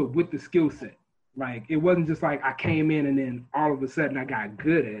came into it with the skill set. Like, it wasn't just like I came in and then all of a sudden I got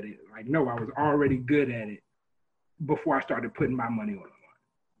good at it. Like, no, I was already good at it before I started putting my money on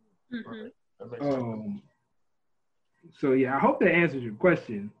the line. Mm-hmm. So yeah, I hope that answers your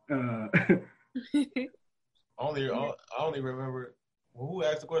question. I only remember who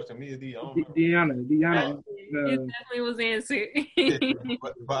asked the question. Me or D? Deanna. It definitely was answered.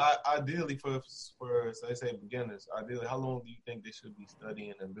 but ideally, for say beginners, ideally, how long do you think they should be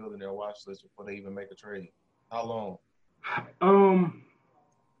studying and building their watch list before they even make a trade? How long?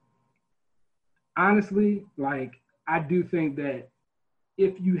 Honestly, like, I do think that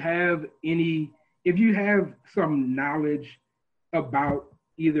if you have some knowledge about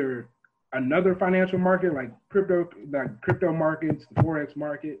either another financial market like crypto markets, the forex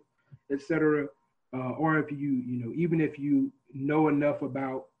market, etc., or if even if you know enough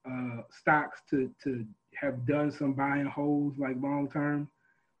about stocks to have done some buy and holds like long term,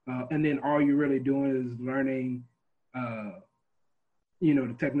 and then all you're really doing is learning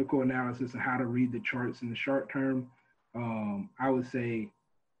the technical analysis and how to read the charts in the short term, I would say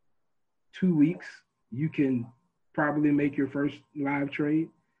 2 weeks you can probably make your first live trade.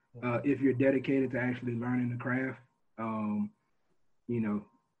 If you're dedicated to actually learning the craft.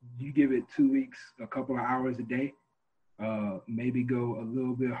 You give it 2 weeks, a couple of hours a day, maybe go a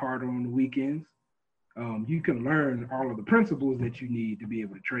little bit harder on the weekends. You can learn all of the principles that you need to be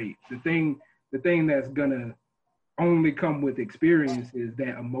able to trade. The thing that's gonna only come with experience is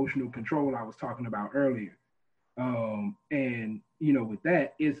that emotional control I was talking about earlier. And with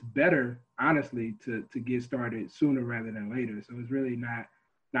that, it's better, honestly, to get started sooner rather than later. So it's really not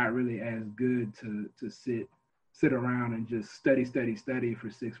really as good to sit around and just study for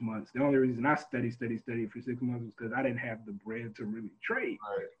 6 months. The only reason I study for 6 months was because I didn't have the bread to really trade.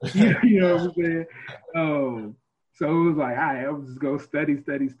 Right. You know what I'm saying? So it was like, all right, I was just go study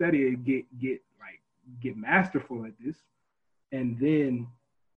and get masterful at this. And then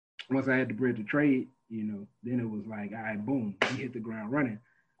once I had the bread to trade, then it was like, all right, boom, we hit the ground running.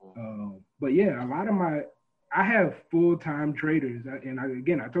 But yeah, I have full-time traders. And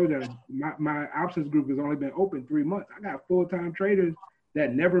I told you, my options group has only been open 3 months. I got full-time traders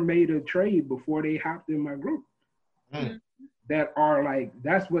that never made a trade before they hopped in my group. That are like,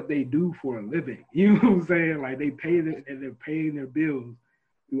 that's what they do for a living. You know what I'm saying? Like, they're paying their bills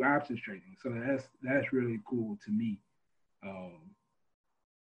through options trading. So that's really cool to me.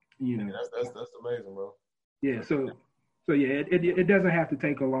 That's amazing, bro. Yeah. So yeah, it doesn't have to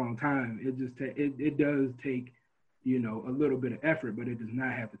take a long time. It just it does take, a little bit of effort, but it does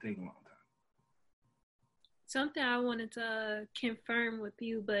not have to take a long time. something I wanted to confirm with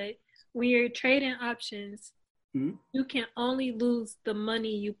you, but when you're trading options, you can only lose the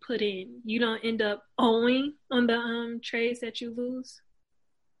money you put in. You don't end up owing on the trades that you lose.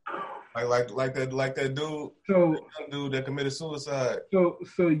 Like that dude. So that dude that committed suicide. So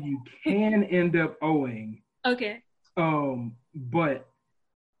you can end up owing. Okay. But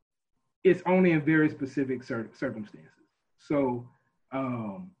it's only in very specific circumstances. So,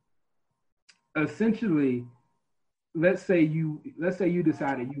 essentially, let's say you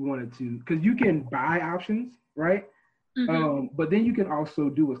decided you wanted to, because you can buy options, right? But then you can also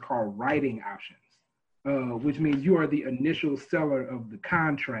do what's called writing options, which means you are the initial seller of the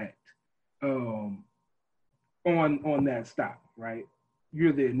contract on that stock, right?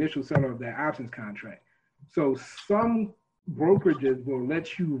 You're the initial seller of that options contract. So some brokerages will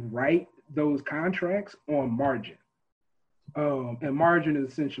let you write those contracts on margin. And margin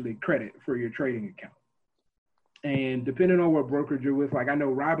is essentially credit for your trading account. And depending on what brokerage you're with, like I know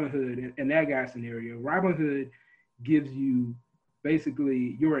Robinhood, in that guy scenario, Robinhood gives you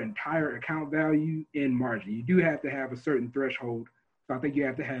basically your entire account value in margin. You do have to have a certain threshold. So I think you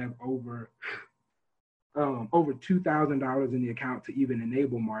have to have over $2,000 in the account to even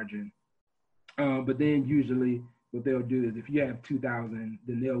enable margin. But then usually what they'll do is if you have 2,000,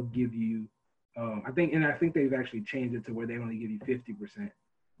 then they'll give you, I think they've actually changed it to where they only give you 50%.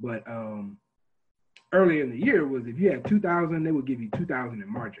 But earlier in the year was if you had 2,000, they would give you 2,000 in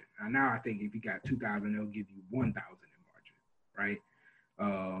margin. Now I think if you got 2,000, they'll give you 1,000 in margin, right?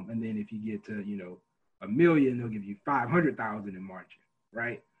 And then if you get to, $1 million, they'll give you 500,000 in margin,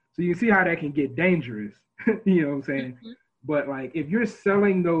 right? So you can see how that can get dangerous, you know what I'm saying? But like if you're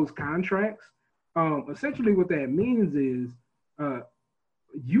selling those contracts, essentially what that means is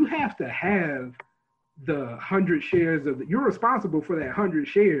you have to have the 100 shares you're responsible for that 100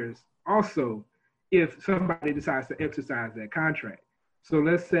 shares also if somebody decides to exercise that contract. So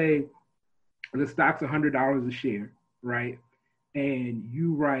let's say the stock's $100 a share, right? And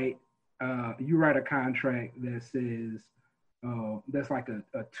you write a contract that says that's like a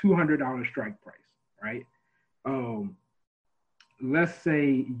 $200 strike price, right? Let's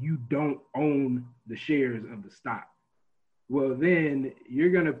say you don't own the shares of the stock. Well, then you're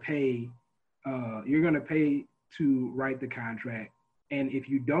gonna pay to write the contract, and if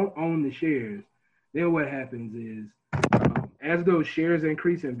you don't own the shares, then what happens is as those shares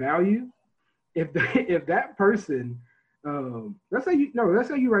increase in value, if that person let's say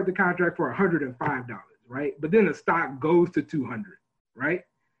you write the contract for $105, right? But then the stock goes to 200, right?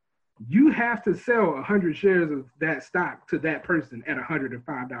 You have to sell 100 shares of that stock to that person at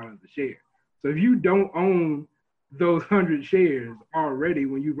 $105 a share. So if you don't own those 100 shares already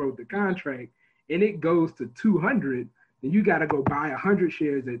when you wrote the contract and it goes to 200, then you got to go buy 100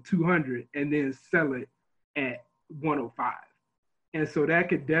 shares at 200 and then sell it at 105. And so that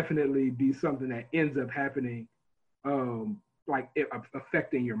could definitely be something that ends up happening, like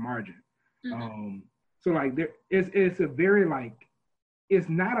affecting your margin. So like it's a very like, it's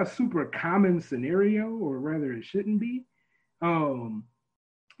not a super common scenario, or rather it shouldn't be.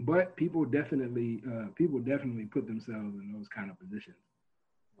 But people definitely put themselves in those kind of positions.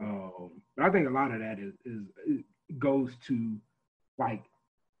 But I think a lot of that is goes to like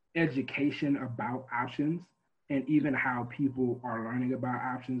education about options and even how people are learning about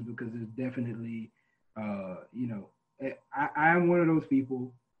options, because it's definitely, I'm one of those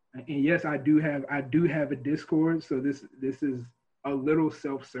people, and yes, I do have a Discord, so this is a little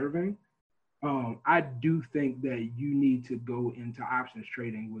self-serving. I do think that you need to go into options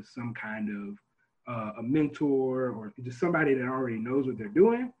trading with some kind of a mentor or just somebody that already knows what they're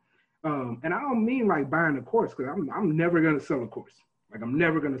doing. And I don't mean like buying a course, because I'm never going to sell a course. Like I'm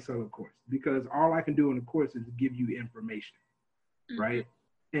never going to sell a course, because all I can do in a course is give you information, right?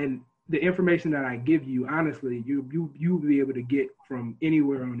 And the information that I give you, honestly, you'll be able to get from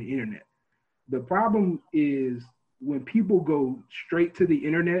anywhere on the internet. The problem is when people go straight to the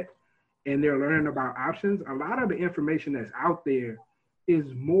internet and they're learning about options, a lot of the information that's out there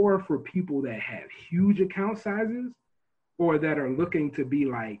is more for people that have huge account sizes or that are looking to be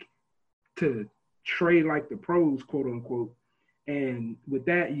like, to trade like the pros, quote unquote. And with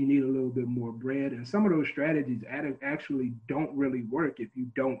that, you need a little bit more bread. And some of those strategies actually don't really work if you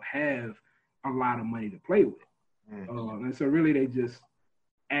don't have a lot of money to play with. And so really they just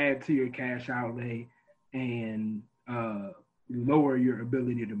add to your cash outlay and lower your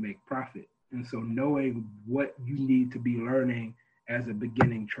ability to make profit. And so knowing what you need to be learning as a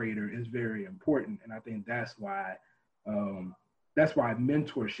beginning trader is very important. And I think that's why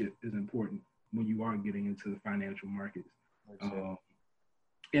mentorship is important when you are getting into the financial markets.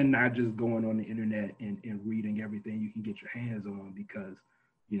 and not just going on the internet and reading everything you can get your hands on, because,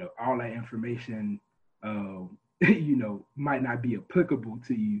 you know, all that information, you know, might not be applicable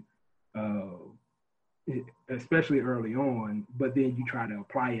to you, especially early on, but then you try to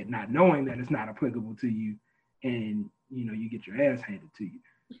apply it not knowing that it's not applicable to you, and, you know, you get your ass handed to you.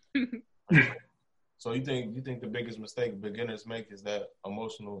 So you think the biggest mistake beginners make is that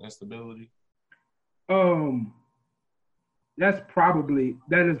emotional instability? That is probably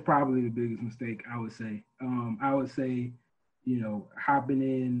the biggest mistake, I would say. I would say, you know, hopping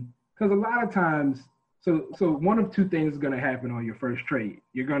in, because a lot of times, so one of two things is going to happen on your first trade.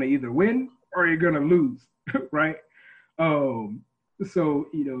 You're going to either win or you're going to lose, right? So,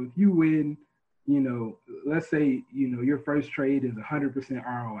 you know, if you win, you know, let's say, you know, your first trade is 100%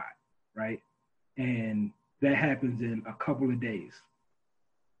 ROI, right? And that happens in a couple of days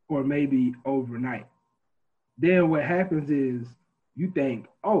or maybe overnight. Then what happens is you think,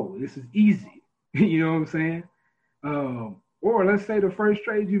 oh, this is easy. You know what I'm saying? Or let's say the first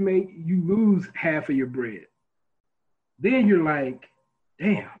trade you make, you lose half of your bread. Then you're like,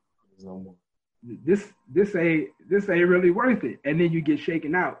 damn, this ain't really worth it. And then you get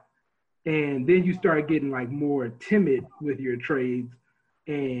shaken out. And then you start getting like more timid with your trades,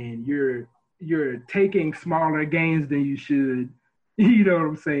 and you're taking smaller gains than you should. You know what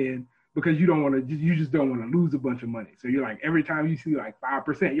I'm saying? Because you just don't want to lose a bunch of money. So you're like, every time you see like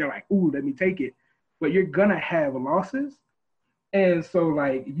 5%, you're like, ooh, let me take it. But you're gonna have losses. And so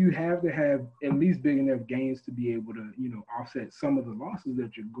like you have to have at least big enough gains to be able to, you know, offset some of the losses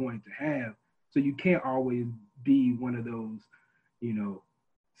that you're going to have. So you can't always be one of those, you know,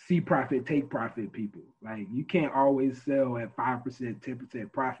 see profit, take profit people. Like you can't always sell at 5%,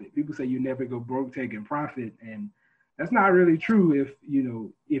 10% profit. People say you never go broke taking profit, and that's not really true. If, you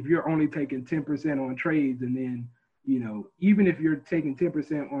know, if you're only taking 10% on trades, and then, you know, even if you're taking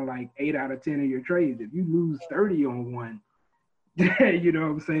 10% on like 8 out of 10 of your trades, if you lose 30 on one, you know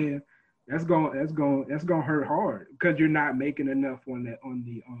what I'm saying? That's going to hurt hard, because you're not making enough on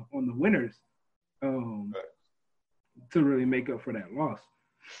the winners to really make up for that loss.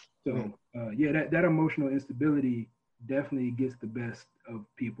 So that emotional instability definitely gets the best of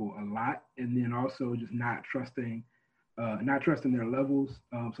people a lot, and then also just not trusting their levels.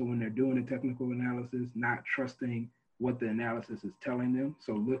 So when they're doing a technical analysis, not trusting what the analysis is telling them.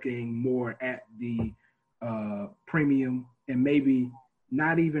 So looking more at the premium, and maybe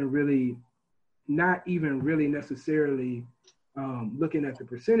not even really necessarily looking at the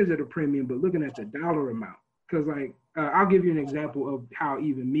percentage of the premium, but looking at the dollar amount. Because like I'll give you an example of how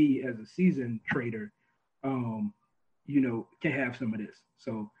even me as a seasoned trader, you know, can have some of this.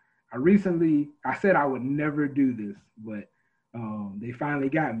 So I said I would never do this, but they finally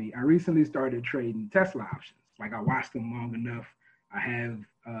got me. I recently started trading Tesla options. Like I watched them long enough. I have,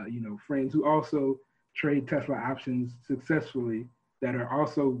 you know, friends who also trade Tesla options successfully that are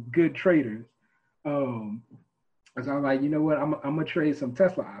also good traders. So I was like, you know what, I'm gonna trade some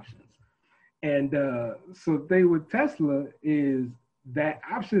Tesla options. And so the thing with Tesla is that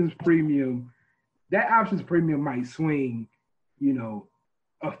options premium might swing, you know,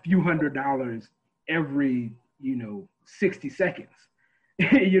 a few $100s every, you know, 60 seconds.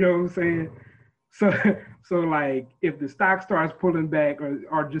 You know what I'm saying? So like if the stock starts pulling back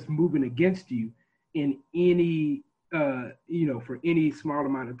or just moving against you in any, you know, for any small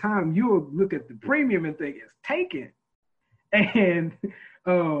amount of time, you'll look at the premium and think it's taken. And,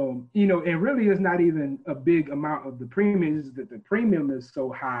 you know, and really it's not even a big amount of the premium, is that the premium is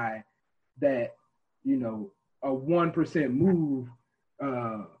so high that, you know, a 1% move,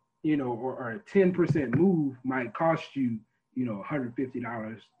 you know, or a 10% move might cost you, you know,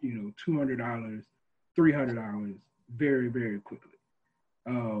 $150, you know, $200, $300 very, very quickly.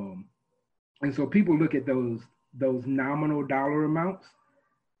 And so people look at those nominal dollar amounts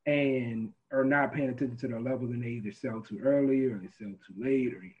and are not paying attention to the levels, and they either sell too early or they sell too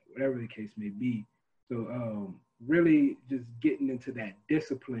late, or, you know, whatever the case may be. So really just getting into that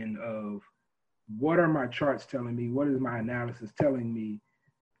discipline of what are my charts telling me, what is my analysis telling me,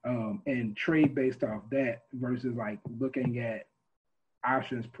 and trade based off that versus like looking at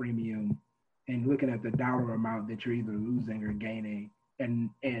options premium and looking at the dollar amount that you're either losing or gaining,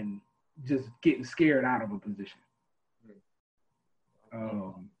 and just getting scared out of a position.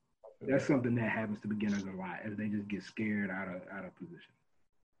 That's something that happens to beginners a lot, as they just get scared out of position.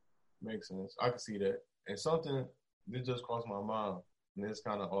 Makes sense. I can see that. And something that just crossed my mind, and it's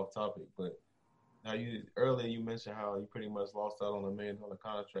kind of off topic, but now earlier you mentioned how you pretty much lost out on $1 million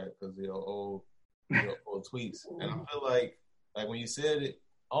contract because of your old tweets. And I feel like when you said it,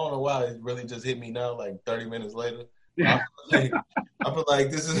 I don't know why it really just hit me now, like 30 minutes later. I feel like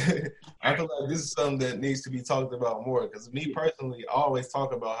this is something that needs to be talked about more. Because me personally, I always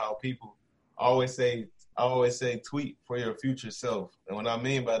talk about how people always say tweet for your future self. And what I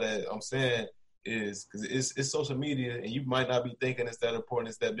mean by that, I'm saying is because it's social media, and you might not be thinking it's that important,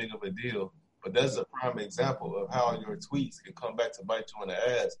 it's that big of a deal. But that's a prime example of how your tweets can come back to bite you in the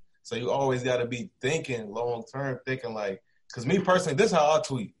ass. So you always got to be thinking long term, thinking like, because me personally, this is how I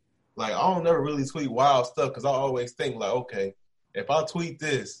tweet. Like, I don't never really tweet wild stuff because I always think like, okay, if I tweet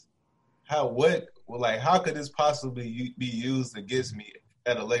this, how could this possibly be used against me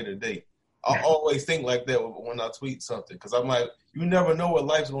at a later date? I always think like that when I tweet something because I'm like, you never know what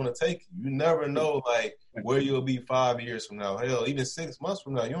life's going to take you. You never know like where you'll be 5 years from now. Hell, even 6 months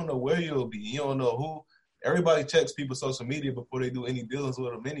from now, you don't know where you'll be. You don't know who. Everybody checks people's social media before they do any dealings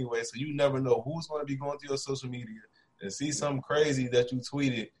with them anyway. So you never know who's going to be going through your social media and see something crazy that you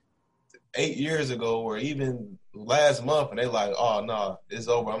tweeted 8 years ago or even last month, and they're like, oh, no, it's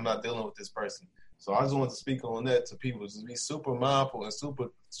over. I'm not dealing with this person. So I just want to speak on that to people. Just be super mindful and super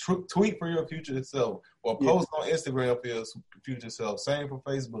tweet for your future self or post on Instagram for your future self. Same for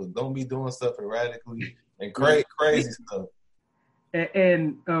Facebook. Don't be doing stuff erratically and crazy stuff.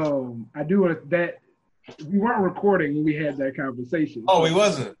 And I do want that. We weren't recording when we had that conversation. Oh, we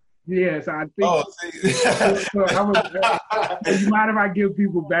wasn't? Yes, I think. Oh, see. So you mind if I give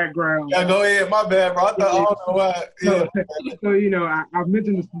people background? Yeah, go ahead. My bad, bro. I don't know why. Yeah. So I've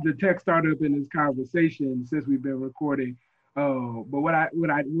mentioned the tech startup in this conversation since we've been recording. But what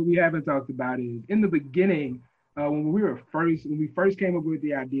we haven't talked about is in the beginning, when we first came up with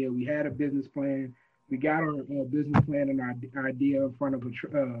the idea, we had a business plan. We got our business plan and our idea in front of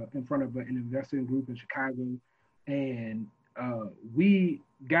an investing group in Chicago, and we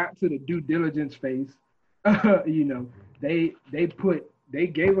got to the due diligence phase. They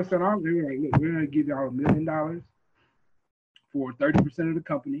gave us an offer. They were like, look, we're gonna give y'all $1 million for 30% of the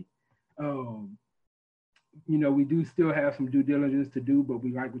company. We do still have some due diligence to do, but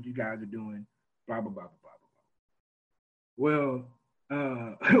we like what you guys are doing. Blah blah blah blah blah.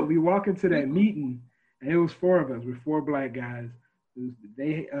 Well, we walk into that meeting, and it was 4 of us. We're 4 Black guys.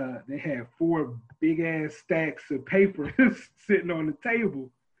 They had 4 big ass stacks of paper sitting on the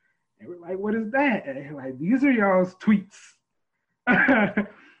table, and we're like, "What is that?" And like, these are y'all's tweets. And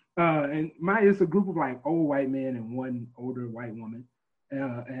it's a group of like old white men and 1 older white woman,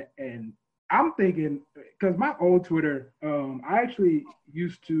 and I'm thinking because my old Twitter, I actually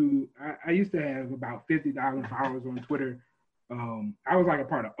used to have about 50,000 followers on Twitter. I was like a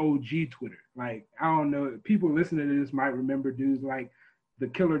part of OG Twitter. Like, I don't know, people listening to this might remember dudes like The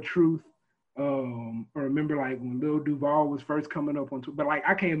Killer Truth, or remember like when Lil Duval was first coming up on Twitter. But like,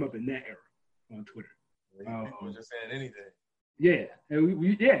 I came up in that era on Twitter. People were just saying anything. Yeah, and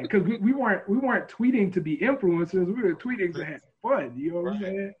because we weren't tweeting to be influencers. We were tweeting to have fun. You know what I'm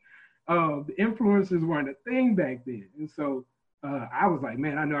saying? The influencers weren't a thing back then, and so I was like,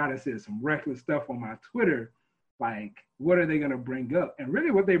 man, I know I said some reckless stuff on my Twitter. Like, what are they going to bring up? And really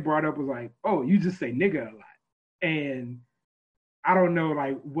what they brought up was like, oh, you just say nigga a lot. And I don't know,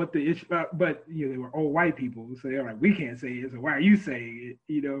 like, what the issue, but, they were old white people. So they're like, we can't say it. So why are you saying it?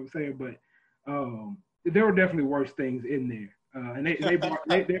 You know what I'm saying? But there were definitely worse things in there. And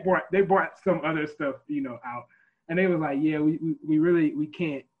they brought some other stuff, out. And they was like, yeah, we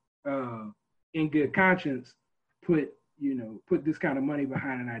can't, in good conscience, put this kind of money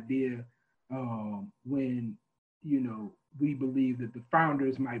behind an idea when, we believe that the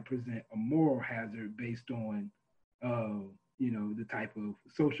founders might present a moral hazard based on, the type of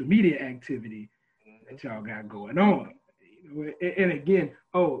social media activity that y'all got going on. And again,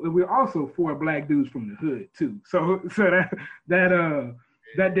 we're also 4 Black dudes from the hood too. So that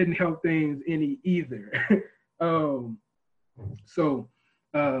didn't help things any either.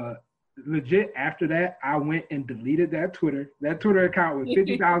 Legit after that, I went and deleted that Twitter account with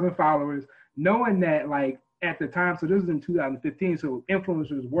 50,000 followers, knowing that like at the time, so this was in 2015, so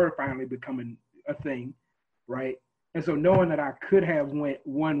influencers were finally becoming a thing, right? And so knowing that I could have went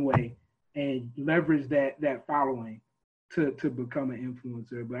one way and leveraged that following to become an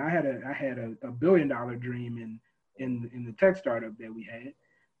influencer, but I had a $1 billion dream in the tech startup that we had.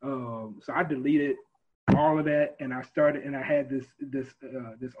 So I deleted all of that, and I had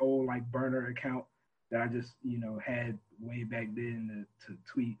this old like burner account that I just had way back then to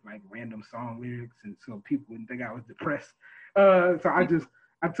tweet like random song lyrics, and so people wouldn't think I was depressed. So I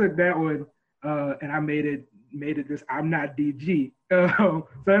took that one and I made it this I'm not DG. So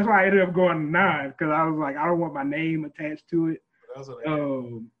that's why I ended up going 9, because I was like, I don't want my name attached to it.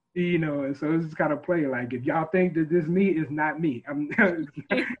 You know, and so it's just kind of play like, if y'all think that this me, is not me. I'm,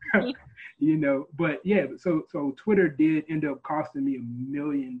 you know, but yeah, so Twitter did end up costing me $1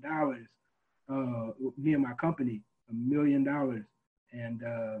 million. Me and my company, $1 million. And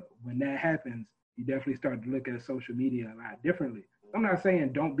when that happens, you definitely start to look at social media a lot differently. I'm not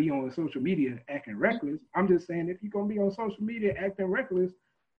saying don't be on social media acting reckless. I'm just saying if you're gonna be on social media acting reckless,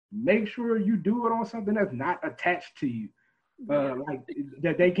 make sure you do it on something that's not attached to you. Like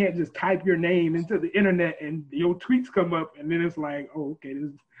that they can't just type your name into the internet and your tweets come up and then it's like, oh, okay,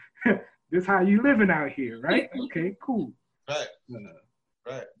 this how you living out here, right? Okay, cool. Right.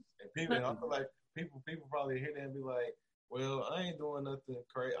 Right. And people, I feel like people probably hear that and be like, well, I ain't doing nothing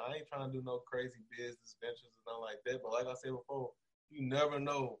crazy. I ain't trying to do no crazy business ventures and nothing like that. But like I said before, you never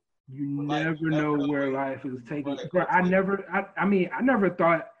know. You never know where life is taking. Right. I never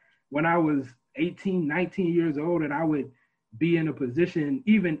thought when I was 18, 19 years old that I would be in a position,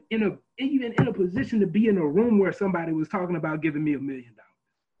 even in a position to be in a room where somebody was talking about giving me $1 million.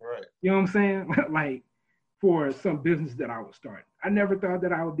 Right. You know what I'm saying? Like for some business that I was starting. I never thought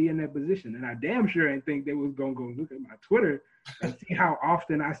that I would be in that position. And I damn sure didn't think they was gonna go look at my Twitter and see how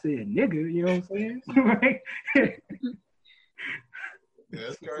often I said nigga, you know what I'm saying? Like, yeah,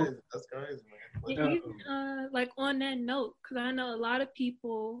 that's crazy. That's crazy, man. Like on that note, because I know a lot of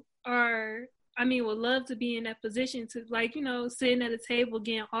people would love to be in that position to, like, you know, sitting at a table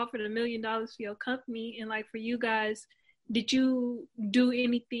getting offered $1 million for your company. And like for you guys, did you do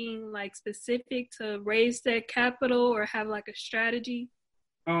anything like specific to raise that capital or have like a strategy?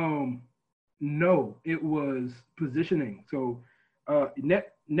 No, it was positioning. So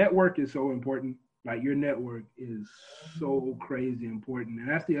network is so important. Like your network is so crazy important. And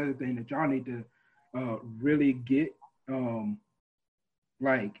that's the other thing that y'all need to really get.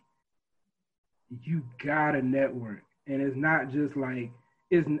 Like you gotta network. And it's not just like,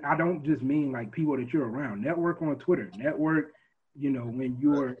 I don't just mean like people that you're around. Network on Twitter. Network, you know, when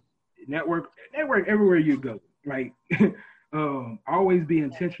you're network everywhere you go. Like always be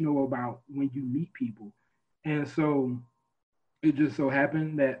intentional about when you meet people. And so it just so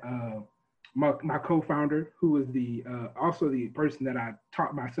happened that my co-founder, who was the also the person that I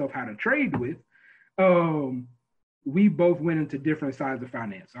taught myself how to trade with, we both went into different sides of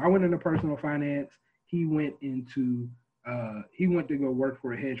finance. So I went into personal finance. He went to go work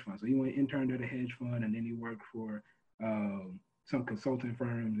for a hedge fund. So he interned at a hedge fund, and then he worked for some consulting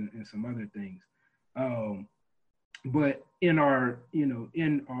firms and some other things. But in our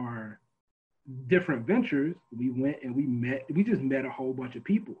different ventures, we went and we just met a whole bunch of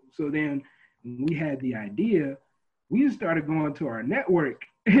people. So then when we had the idea, we just started going to our network,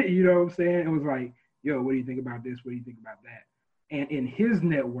 you know what I'm saying? It was like, yo, what do you think about this? What do you think about that? And in his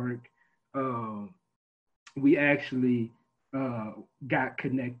network, we actually got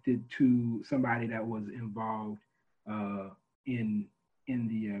connected to somebody that was involved in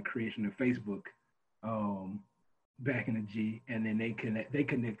the creation of Facebook back in the G, and then they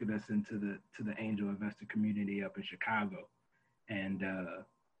connected us into the angel investor community up in Chicago, and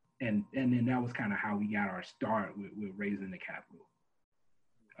then that was kind of how we got our start with raising the capital.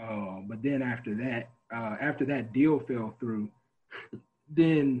 But then after that deal fell through,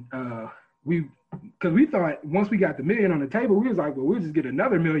 then because we thought once we got the $1 million on the table, we was like, well, we'll just get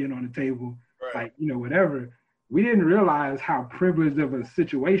another $1 million on the table, right. Like, you know, whatever. We didn't realize how privileged of a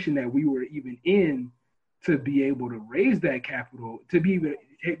situation that we were even in to be able to raise that capital, to be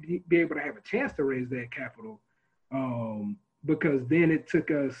able to have a chance to raise that capital, because then it took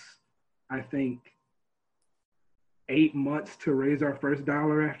us, I think, 8 months to raise our first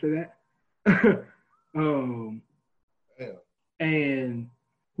dollar after that. And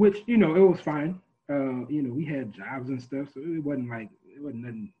which, you know, it was fine. You know, we had jobs and stuff, so it wasn't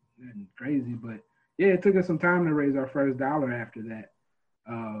nothing crazy, but yeah, it took us some time to raise our first dollar after that.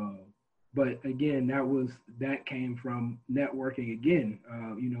 But again, that came from networking again.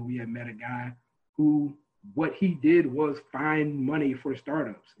 You know, we had met a guy who, what he did was find money for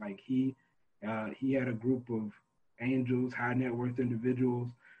startups. Like he had a group of angels, high net worth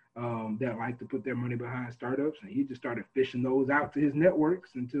individuals that like to put their money behind startups, and he just started fishing those out to his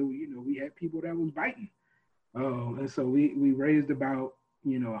networks until, you know, we had people that was biting. And so we raised about,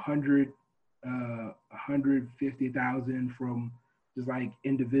 you know, 150,000 from just like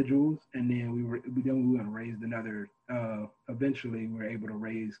individuals, and then we went and raised another. Eventually, we were able to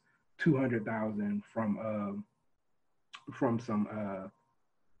raise 200,000 from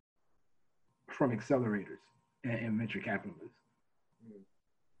accelerators and venture capitalists.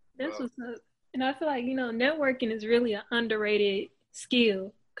 That's what's up. And I feel like, you know, networking is really an underrated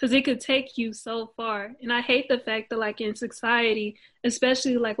skill. because it could take you so far. And I hate the fact that, like, in society,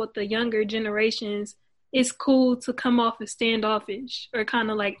 especially like with the younger generations, it's cool to come off as standoffish or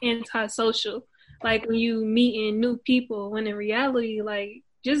kind of like antisocial. Like when you meeting new people, when in reality, like,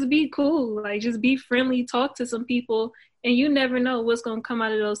 just be cool, like just be friendly, talk to some people, and you never know what's gonna come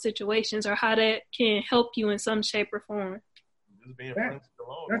out of those situations or how that can help you in some shape or form. Just being friends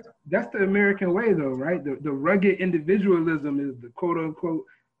alone. That's the American way, though, right? The rugged individualism is the quote unquote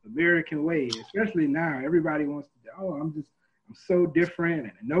American way, especially now. Everybody wants to, I'm so different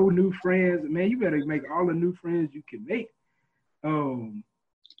and no new friends. Man, you better make all the new friends you can make.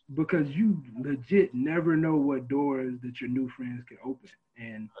 Because you legit never know what doors that your new friends can open.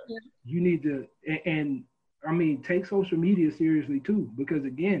 And you need to, and I mean, take social media seriously too, because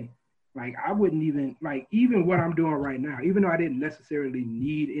again, like I wouldn't even, like even what I'm doing right now, even though I didn't necessarily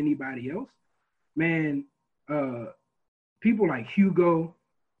need anybody else, man, people like Hugo,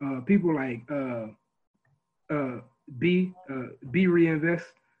 people like B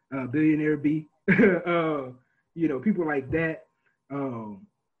Reinvest, Billionaire B, people like that,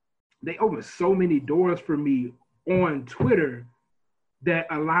 they opened so many doors for me on Twitter that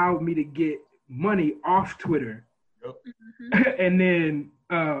allowed me to get money off Twitter. Yep. And then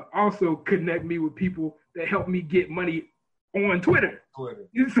also connect me with people that help me get money on Twitter.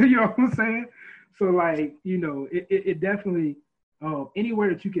 You know what I'm saying? So like, it definitely, anywhere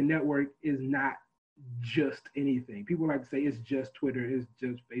that you can network is not just anything. People like to say it's just Twitter, it's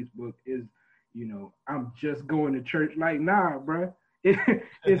just Facebook, I'm just going to church. Like, nah, bro.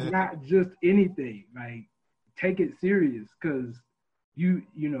 It's not just anything. Like, take it serious, because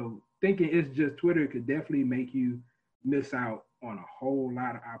thinking it's just Twitter could definitely make you miss out on a whole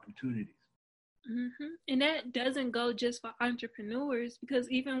lot of opportunities. Mm-hmm. And that doesn't go just for entrepreneurs, because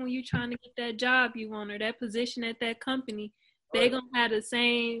even when you're trying to get that job you want or that position at that company, they're gonna have the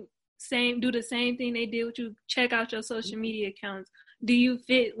same do the same thing they did with you. Check out your social media accounts. Do you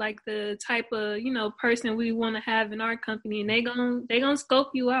fit like the type of person we want to have in our company? And they gonna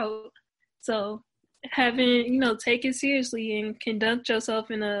scope you out. So having take it seriously and conduct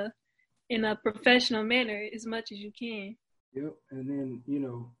yourself in a professional manner as much as you can. Yep. And then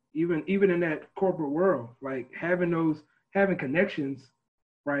even in that corporate world, like having connections,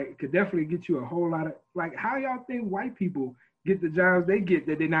 right, could definitely get you a whole lot of, like, how y'all think white people get the jobs they get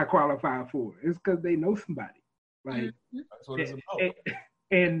that they're not qualified for? It's because they know somebody. Like, that's what it's about.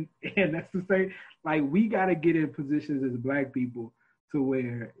 And that's the same. Like, we got to get in positions as Black people to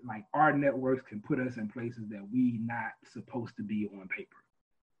where like our networks can put us in places that we not supposed to be on paper.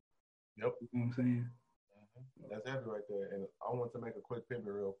 Yep. You know what I'm saying? That's heavy right there. And I want to make a quick pivot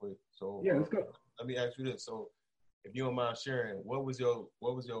real quick. So yeah, let's go. Let me ask you this. So if you don't mind sharing, what was your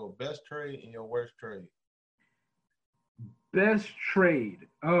best trade and your worst trade? Best trade.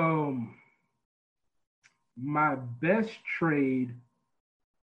 My best trade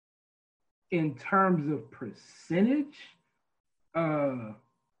in terms of percentage, I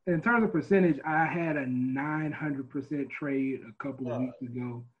had a 900% trade a couple of weeks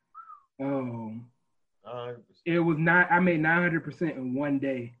ago. It was I made 900% in one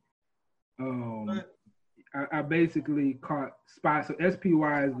day. I basically caught SPY. So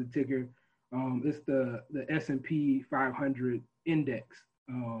SPY is the ticker. It's the S&P 500 index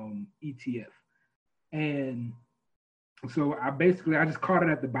ETF. And so I just caught it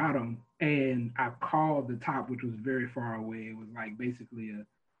at the bottom and I called the top, which was very far away. It was like basically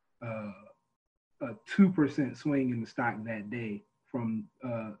a 2% swing in the stock that day from,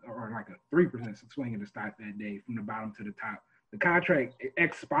 or like a 3% swing in the stock that day from the bottom to the top. The contract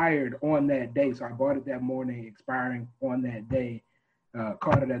expired on that day. So I bought it that morning, expiring on that day,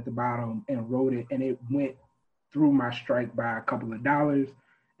 caught it at the bottom and rode it. And it went through my strike by a couple of dollars.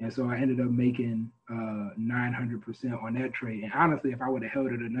 And so I ended up making 900% on that trade. And honestly, if I would have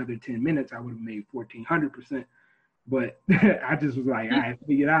held it another 10 minutes, I would have made 1,400%. But I just was like, all right, let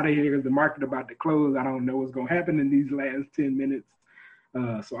me get out of here because the market about to close. I don't know what's going to happen in these last 10 minutes.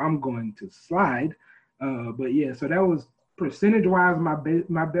 So I'm going to slide. But yeah, so that was percentage-wise my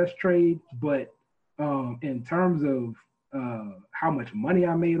best trade. But in terms of how much money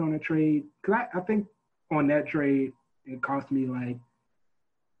I made on a trade, because I think on that trade, it cost me like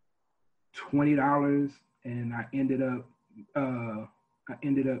 $20, and I ended up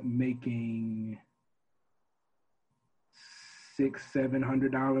making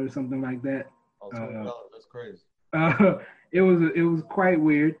 $600-700, something like that. Oh, $20, that's crazy. It was quite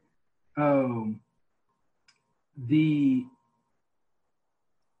weird. The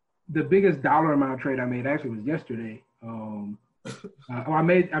biggest dollar amount trade I made actually was yesterday. I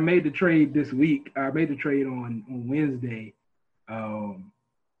made the trade this week. I made the trade on Wednesday.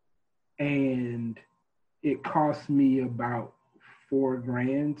 and it cost me about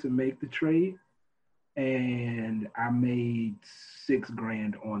 $4,000 to make the trade, and I made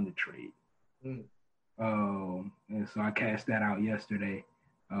 $6,000 on the trade. And so I cashed that out yesterday.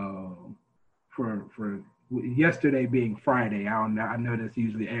 For yesterday being Friday, I know this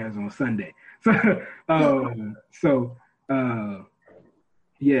usually airs on Sunday.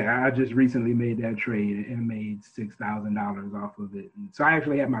 Yeah, I just recently made that trade and made $6,000 off of it. And so I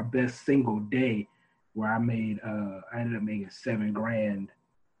actually had my best single day where I ended up making $7,000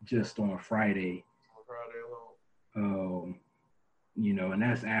 just on Friday. And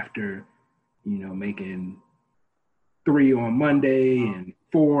that's after, making 3 on Monday and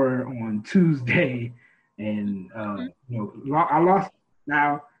 4 on Tuesday. And, I lost.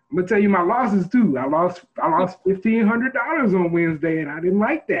 Now, I'm going to tell you my losses too. I lost $1,500 on Wednesday, and I didn't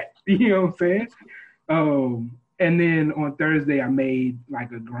like that. You know what I'm saying? And then on Thursday, I made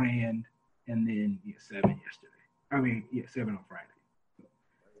like $1,000, and then 7 yesterday. 7 on Friday.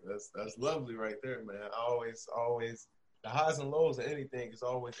 That's lovely right there, man. I always the highs and lows of anything is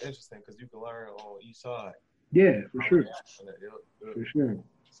always interesting because you can learn on each side. Yeah, for sure. For sure.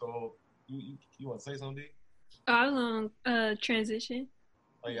 So you want to say something, D? I was on transition.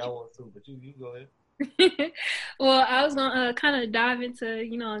 Oh yeah, I want to, but you go ahead. Well, I was gonna kind of dive into,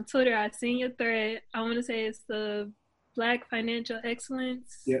 on Twitter. I seen your thread. I want to say it's the Black Financial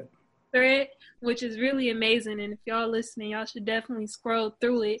Excellence thread, which is really amazing. And if y'all listening, y'all should definitely scroll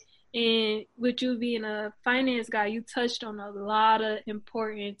through it. And with you being a finance guy, you touched on a lot of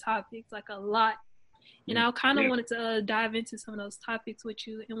important topics, like a lot. And I kind of wanted to dive into some of those topics with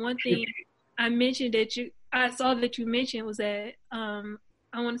you. And one thing I saw that you mentioned was that I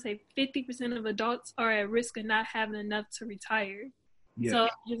want to say 50% of adults are at risk of not having enough to retire. Yeah. So I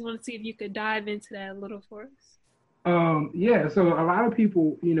just want to see if you could dive into that a little for us. So a lot of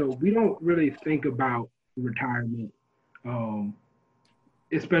people, we don't really think about retirement,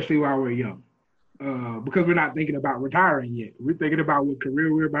 especially while we're young, because we're not thinking about retiring yet. We're thinking about what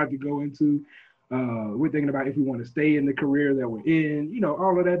career we're about to go into. We're thinking about if we want to stay in the career that we're in,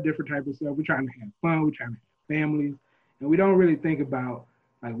 all of that different type of stuff. We're trying to have fun. We're trying to have families. And we don't really think about,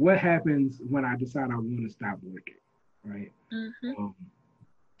 like, what happens when I decide I want to stop working, right? Mm-hmm.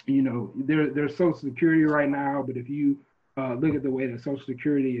 There's Social Security right now, but if you look at the way that Social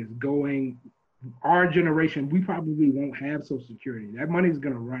Security is going, our generation, we probably won't have Social Security. That money's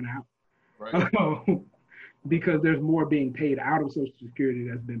going to run out. Right. Because there's more being paid out of Social Security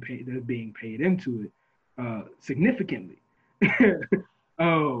that's being paid into it significantly.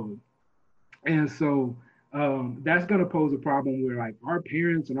 And so that's going to pose a problem where, like, our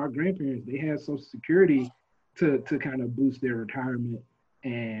parents and our grandparents, they had Social Security to kind of boost their retirement,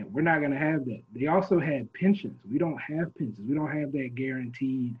 and we're not going to have that. They also had pensions. We don't have pensions. We don't have that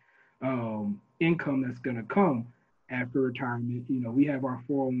guaranteed income that's going to come after retirement. We have our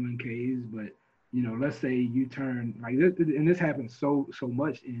 401ks, but let's say you turn like this, and this happened so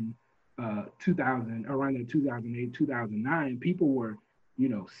much in 2000, around the 2008, 2009. People were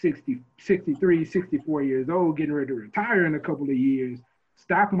 60, 63, 64 years old, getting ready to retire in a couple of years.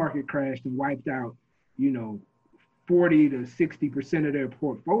 Stock market crashed and wiped out 40 to 60% of their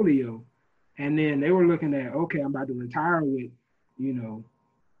portfolio, and then they were looking at, okay, I'm about to retire with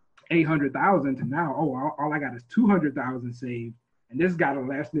 800,000 to now, all I got is 200,000 saved. And this got to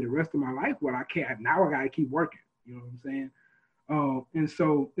last me the rest of my life. Well, I can't. Now I got to keep working. You know what I'm saying? And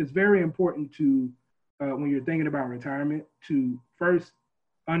so it's very important to, when you're thinking about retirement, to first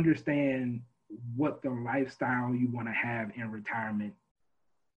understand what the lifestyle you want to have in retirement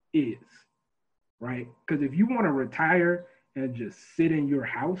is, right? Because if you want to retire and just sit in your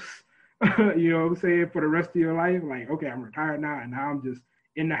house, you know what I'm saying, for the rest of your life, like, okay, I'm retired now, and now I'm just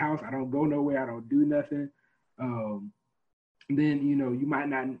in the house. I don't go nowhere. I don't do nothing. Then you might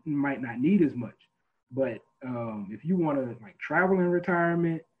not need as much. But if you want to, like, travel in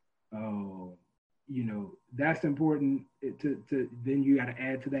retirement, that's important. Then you got to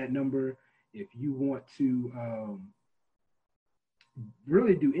add to that number. If you want to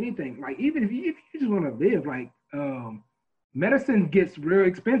really do anything, like, even if you just want to live, like, medicine gets real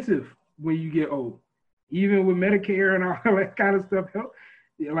expensive when you get old. Even with Medicare and all that kind of stuff,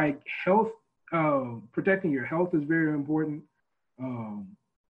 health, protecting your health is very important.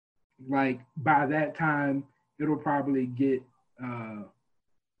 Like, by that time, it'll probably get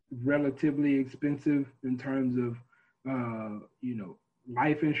relatively expensive in terms of,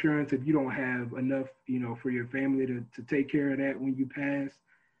 life insurance if you don't have enough, for your family to take care of that when you pass.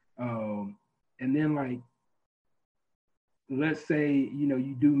 And then, like, let's say,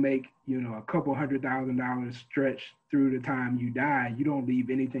 you do make, a couple $100,000 stretch through the time you die, you don't leave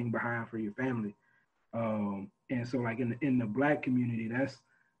anything behind for your family. And so like in the Black community, that's,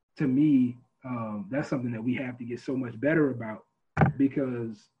 to me, that's something that we have to get so much better about,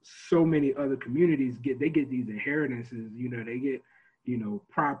 because so many other communities get these inheritances, they get,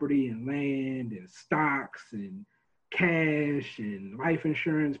 property and land and stocks and cash and life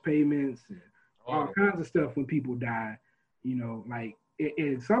insurance payments and all kinds of stuff when people die. Like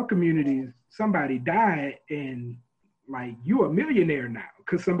in some communities, somebody died and like you a millionaire now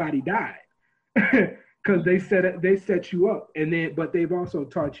because somebody died because they set you up, but they've also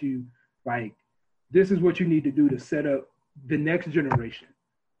taught you like this is what you need to do to set up the next generation.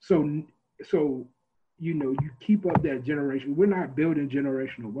 So you keep up that generation. We're not building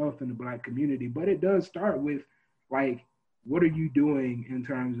generational wealth in the Black community, but it does start with like, what are you doing in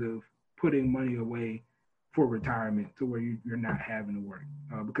terms of putting money away for retirement to where you're not having to work,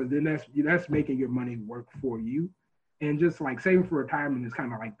 because then that's making your money work for you. And just like saving for retirement is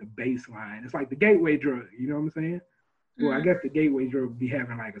kind of like the baseline. It's like the gateway drug, you know what I'm saying? Mm-hmm. Well, I guess the gateway drug would be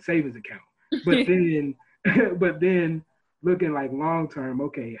having like a savings account, but then looking like long term,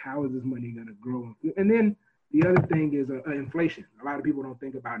 okay, how is this money going to grow? And then the other thing is inflation. A lot of people don't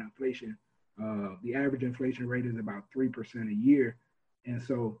think about inflation. The average inflation rate is about 3% a year, and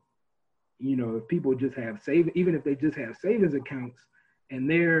so if people just have even if they just have savings accounts and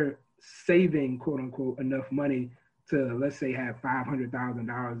they're saving, quote unquote, enough money to, let's say, have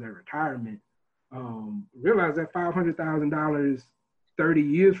 $500,000 at retirement, realize that $500,000 30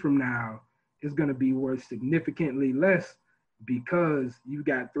 years from now is going to be worth significantly less because you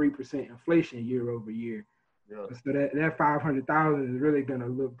got 3% inflation year over year. Yeah. So that 500,000 is really going to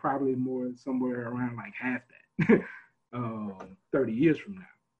look probably more somewhere around like half that 30 years from now.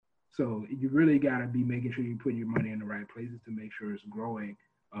 So you really got to be making sure you put your money in the right places to make sure it's growing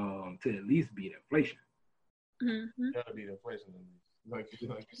to at least beat inflation. Mm-hmm. You got to beat inflation. Like you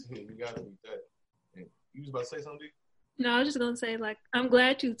said, you got to beat that. And you was about to say something? No, I was just gonna say, like, I'm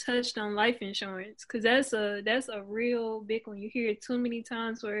glad you touched on life insurance, because that's a real big one. You hear it too many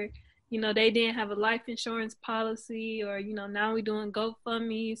times where they didn't have a life insurance policy, or now we're doing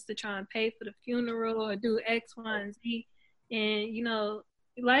GoFundMe's to try and pay for the funeral or do X, Y, and Z, and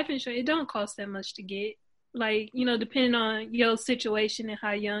life insurance, it don't cost that much to get. Like, depending on your situation and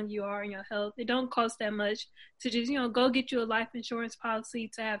how young you are and your health, it don't cost that much to just, go get you a life insurance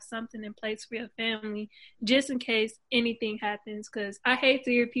policy to have something in place for your family, just in case anything happens. Because I hate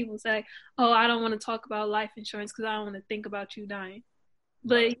to hear people say, oh, I don't want to talk about life insurance because I don't want to think about you dying.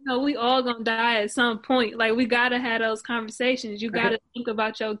 But, we all going to die at some point. Like, we got to have those conversations. You got to think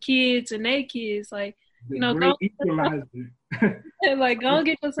about your kids and their kids. Like, great equalizer. Like, go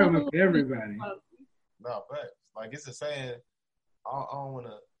get yourself everybody. No, facts. Like, it's a saying, I don't want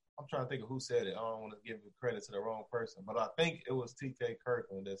to, I'm trying to think of who said it. I don't want to give credit to the wrong person, but I think it was T.K.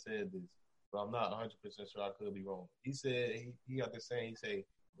 Kirkland that said this, but I'm not 100% sure. I could be wrong. He said, he got this saying, he said,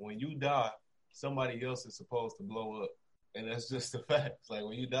 when you die, somebody else is supposed to blow up. And that's just the facts. Like,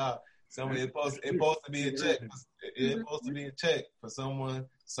 when you die, it's supposed to be a check. It's supposed to be a check for someone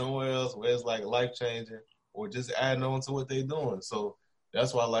somewhere else where it's like life changing or just adding on to what they're doing. So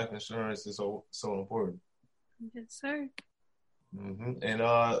that's why life insurance is so important. Yes, sir. Mm-hmm. And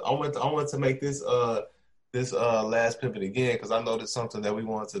I want to make this last pivot again, because I know there's something that we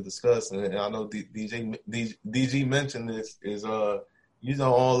want to discuss, and I know DG mentioned this is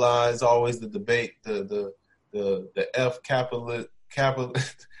online is always the debate, the F capital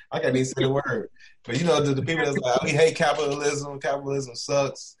I can't even say the word, but the people that's like, we hate capitalism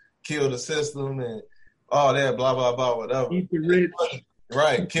sucks, kill the system, and all that blah blah blah whatever. Eat the rich.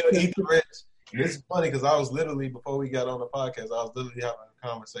 Right, eat the rich. This is funny because I was literally, before we got on the podcast, I was literally having a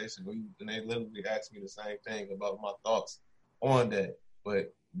conversation and they literally asked me the same thing about my thoughts on that.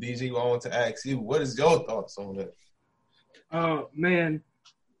 But DG, I want to ask you, what is your thoughts on that? Oh, man.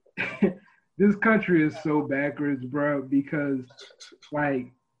 This country is so backwards, bro, because, like,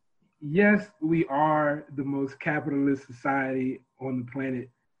 yes, we are the most capitalist society on the planet,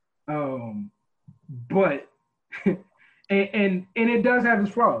 but... And it does have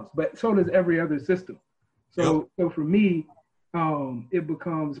its flaws, but so does every other system. So for me, it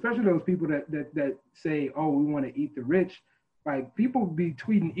becomes, especially those people that say, oh, we want to eat the rich. Like, people be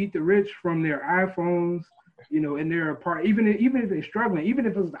tweeting "eat the rich" from their iPhones, and they're apart. Even if they're struggling, even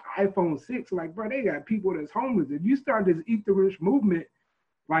if it's the iPhone 6, like, bro, they got people that's homeless. If you start this "eat the rich" movement,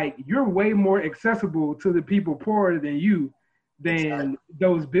 like, you're way more accessible to the people poorer than you, than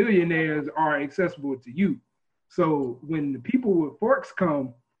those billionaires are accessible to you. So when the people with forks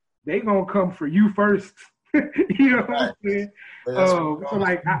come, they gonna come for you first You know what I'm saying? So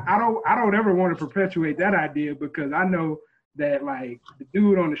like, I don't ever want to perpetuate that idea because I know that like the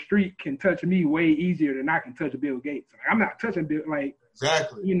dude on the street can touch me way easier than I can touch Bill Gates. Like, I'm not touching Bill, like,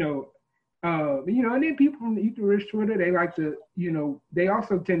 exactly. You know, and then people from the Eat the Rich Twitter, they like to, they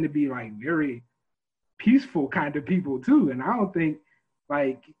also tend to be like very peaceful kind of people too. And I don't think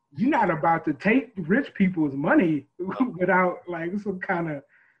like you're not about to take rich people's money without like some kind of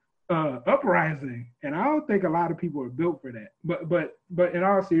uprising. And I don't think a lot of people are built for that. But in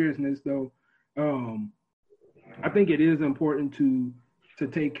all seriousness though, I think it is important to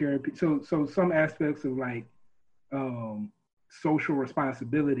take care of people. So some aspects of like social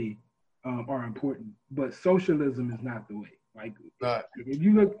responsibility are important, but socialism is not the way. Like if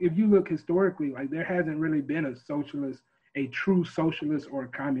you look historically, like there hasn't really been a true socialist or a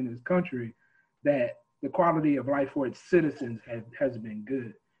communist country that the quality of life for its citizens has been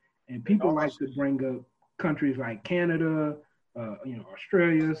good. And people like to bring up countries like Canada,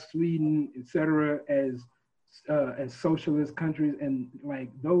 Australia, Sweden, etc., as socialist countries, and like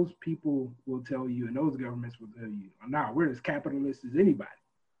those people will tell you, and those governments will tell you, nah, we're as capitalist as anybody.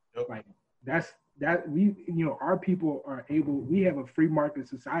 Yep. Like our people are able. We have a free market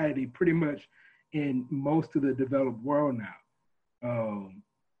society pretty much in most of the developed world now.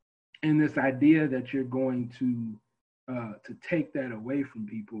 And this idea that you're going to take that away from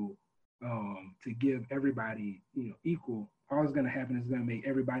people, to give everybody equal, all is going to happen is going to make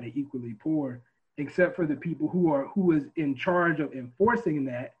everybody equally poor, except for the people who is in charge of enforcing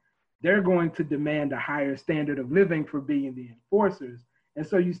that. They're going to demand a higher standard of living for being the enforcers. And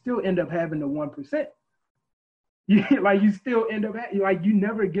so you still end up having the 1%. You still end up you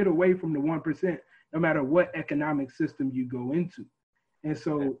never get away from the 1%, no matter what economic system you go into. And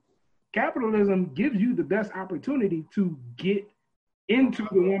so capitalism gives you the best opportunity to get into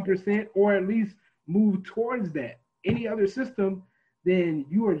the 1%, or at least move towards that. Any other system, then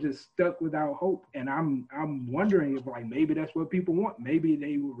you are just stuck without hope. And I'm wondering if like maybe that's what people want. Maybe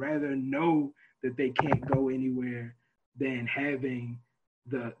they would rather know that they can't go anywhere than having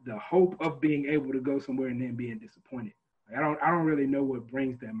the hope of being able to go somewhere and then being disappointed. Like, I don't really know what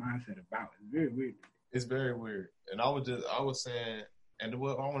brings that mindset about. It's very weird. It's very weird. And I was saying, and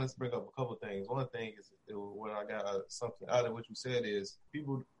what I want to bring up a couple of things. One thing is what I got something out of what you said is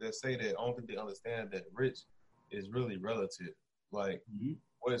people that say that, I don't think they understand that rich is really relative. Like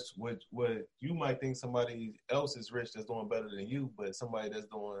what you might think somebody else is rich that's doing better than you, but somebody that's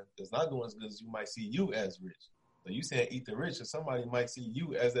not doing as good as you might see you as rich. So you saying eat the rich, and somebody might see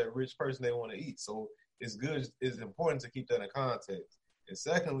you as that rich person they want to eat. So it's important to keep that in context. And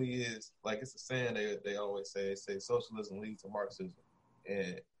secondly is, like it's a saying they always say socialism leads to Marxism.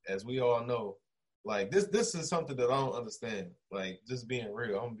 And as we all know, like this is something that I don't understand. Like just being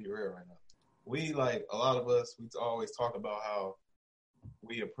real, I'm gonna be real right now. We like a lot of us, we always talk about how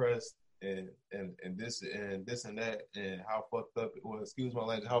we oppressed and this and that, and how fucked up excuse my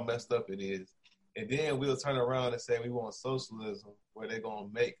language, how messed up it is. And then we'll turn around and say we want socialism where they're gonna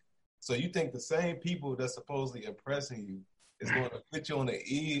make. So you think the same people that's supposedly oppressing you is going to put you on an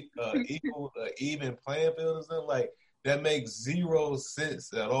even playing field or something? Like that makes zero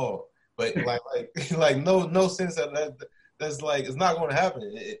sense at all. But like no sense that that's like it's not going to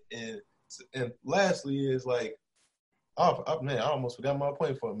happen. And lastly is like, man, I almost forgot my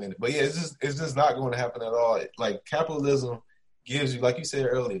point for a minute. But yeah, it's just not going to happen at all. Like capitalism gives you, like you said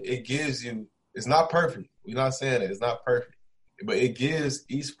earlier, it gives you. It's not perfect. We're not saying it. It's not perfect. But it gives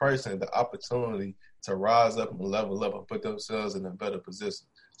each person the opportunity to rise up and level up and put themselves in a better position.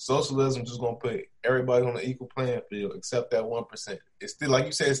 Socialism just going to put everybody on an equal playing field except that 1%. It's still, like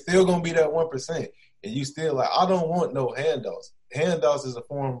you said, it's still going to be that 1%. And you still like, I don't want no handouts. Handouts is a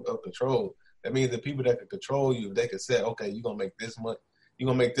form of control. That means the people that can control you, they can say, okay, you're going to make this much. You're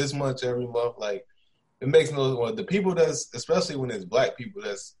going to make this much every month. Like, it makes the people especially when it's black people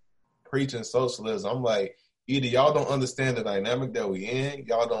that's preaching socialism, I'm like, either y'all don't understand the dynamic that we in,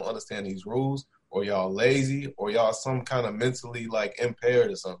 y'all don't understand these rules, or y'all lazy, or y'all some kind of mentally like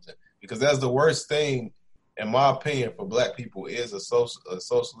impaired or something. Because that's the worst thing, in my opinion, for black people is a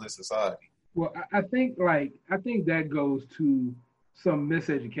socialist society. Well, I think that goes to some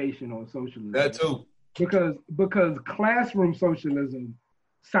miseducation on socialism. That too. Because classroom socialism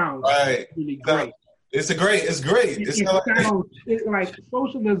sounds really great. It's great. It's like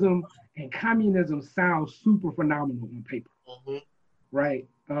socialism and communism sounds super phenomenal on paper, right?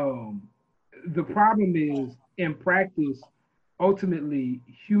 The problem is, in practice, ultimately,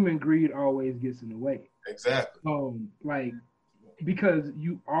 human greed always gets in the way. Exactly. Because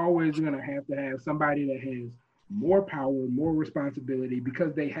you always going to have somebody that has more power, more responsibility,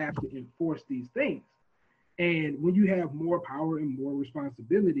 because they have to enforce these things. And when you have more power and more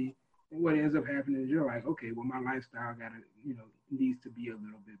responsibility, what ends up happening is you're like, okay, well, my lifestyle needs to be a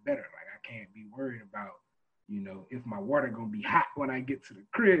little bit better. Like I can't be worried about, if my water gonna be hot when I get to the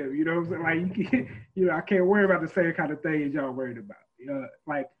crib. You know what I'm saying? Like you can, I can't worry about the same kind of things y'all worried about.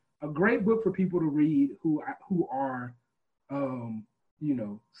 Like a great book for people to read who are,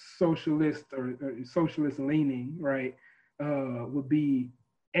 socialist or socialist leaning, right? Would be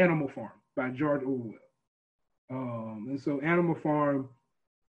Animal Farm by George Orwell. And so Animal Farm,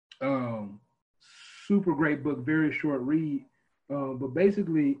 super great book, very short read. But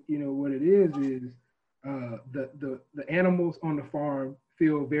basically, what it is the animals on the farm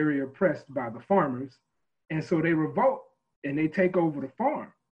feel very oppressed by the farmers. And so they revolt and they take over the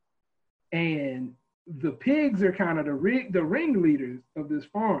farm. And the pigs are kind of the ringleaders of this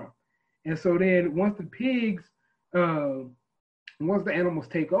farm. And so then once the animals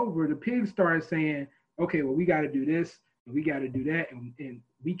take over, the pigs start saying, okay, well, we got to do this, and we got to do that, and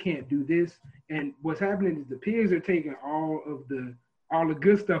we can't do this. And what's happening is the pigs are taking all the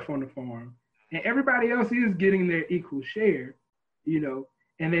good stuff on the farm, and everybody else is getting their equal share,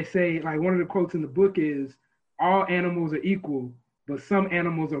 And they say, like, one of the quotes in the book is, all animals are equal, but some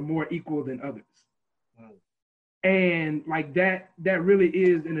animals are more equal than others. Wow. And like that really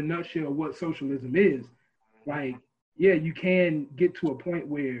is in a nutshell what socialism is. Like, yeah, you can get to a point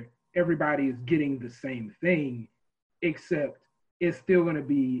where everybody is getting the same thing, except it's still going to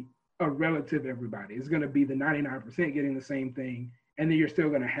be a relative everybody. It's going to be the 99% getting the same thing, and then you're still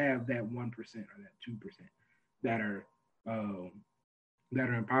going to have that 1% or that 2% that are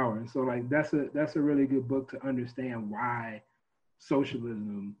in power. And so, like, that's a really good book to understand why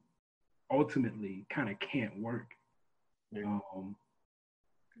socialism ultimately kind of can't work. Yeah.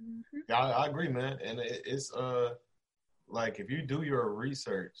 I agree, man. And it's like if you do your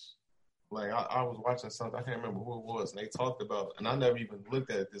research, like I was watching something, I can't remember who it was, and they talked about, and I never even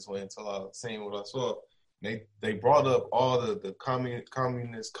looked at it this way until I seen what I saw. They brought up all the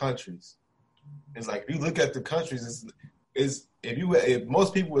communist countries. It's like if you look at the countries, if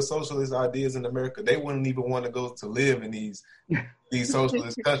most people with socialist ideas in America, they wouldn't even want to go to live in these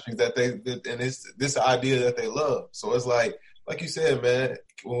socialist countries and it's this idea that they love. So it's like you said, man,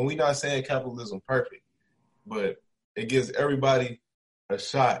 when we're not saying capitalism perfect, but it gives everybody a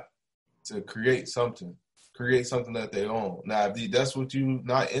shot to create something that they own. Now, if that's what you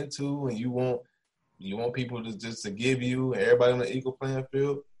not into and you want people to give you and everybody on an equal playing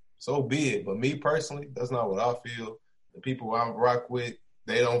field, so be it. But me personally, that's not what I feel. The people I rock with,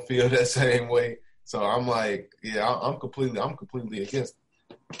 they don't feel that same way. So I'm like, yeah, I'm completely against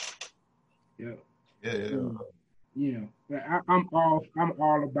it. Yeah. I'm all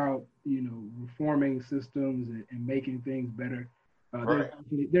about, reforming systems and making things better. Right.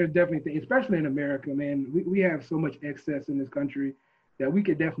 There's definitely things, especially in America, man, we have so much excess in this country that we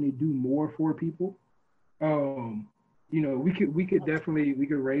could definitely do more for people. We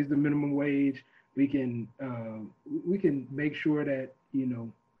could raise the minimum wage. We can make sure that,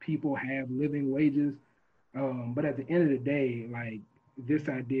 people have living wages. But at the end of the day, like this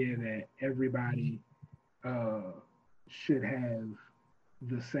idea that everybody should have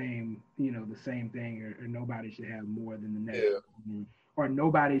the same thing, or nobody should have more than the next, or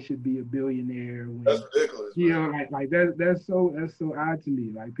nobody should be a billionaire. That's ridiculous. Like that's so odd to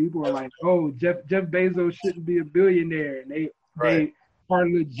me. Like people are like, oh, Jeff Bezos shouldn't be a billionaire, and they are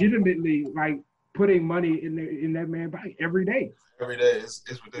legitimately like putting money in that man's bank every day. Every day, it's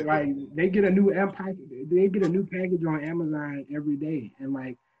ridiculous. Like they get a new package on Amazon every day, and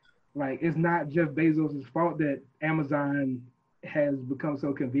like it's not Jeff Bezos' fault that Amazon has become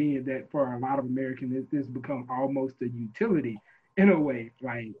so convenient that for a lot of Americans it's become almost a utility in a way.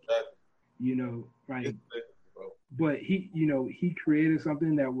 Like but he created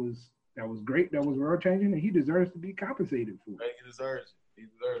something that was great, that was world changing, and he deserves to be compensated for it. He deserves.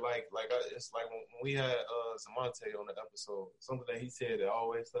 It's like when we had Zamonte on the episode, something that he said that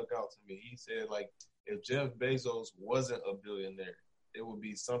always stuck out to me. He said, like, if Jeff Bezos wasn't a billionaire, it would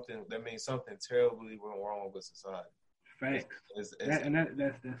be something that means something terribly wrong with society. Facts. That's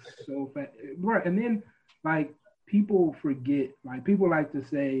so fact, right? And then like people forget, like people like to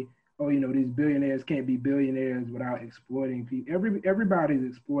say, oh, these billionaires can't be billionaires without exploiting people. Everybody's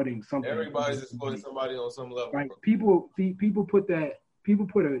exploiting something. Everybody's exploiting somebody on some level. Like people put a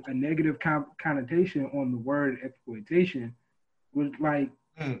negative connotation on the word exploitation, which like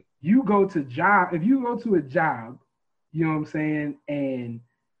you go to a job, you know what I'm saying, and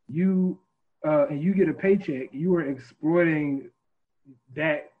you get a paycheck, you are exploiting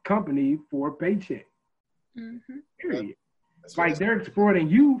that company for a paycheck. Mm-hmm. Period. Like they're exploiting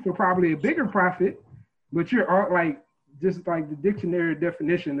you for probably a bigger profit, But you're all like, just like the dictionary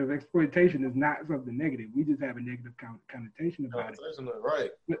definition of exploitation is not something negative. We just have a negative connotation about it. Right.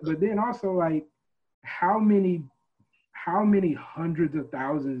 But then also, like, how many hundreds of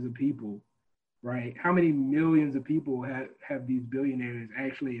thousands of people, right? How many millions of people have these billionaires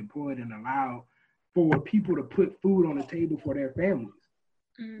actually employed and allowed for people to put food on the table for their families?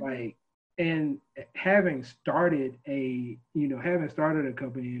 Mm-hmm. Like, and having started a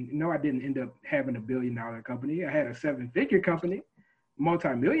company, and no, I didn't end up having $1 billion company. I had a 7-figure company,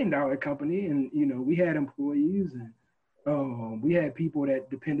 multi-million-dollar company, and we had employees, and we had people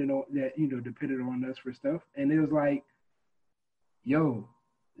that depended on us for stuff. And it was like, yo,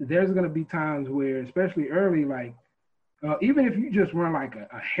 there's gonna be times where, especially early, like even if you just run like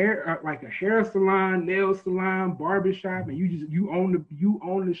a hair salon, nail salon, barbershop, and you own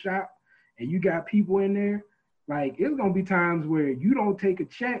the shop, and you got people in there, like, it's gonna be times where you don't take a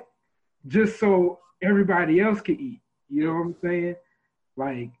check just so everybody else can eat. You know what I'm saying?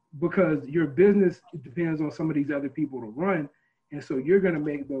 Like, because your business depends on some of these other people to run, and so you're gonna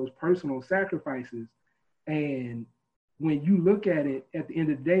make those personal sacrifices. And when you look at it, at the end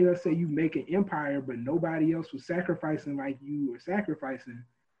of the day, let's say you make an empire, but nobody else was sacrificing like you were sacrificing.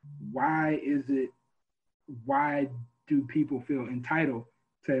 Why do people feel entitled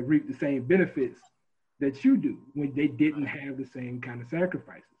to reap the same benefits that you do when they didn't have the same kind of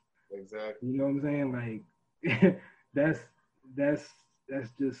sacrifices? Exactly. You know what I'm saying? Like, that's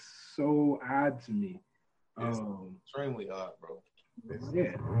just so odd to me. It's extremely odd, bro.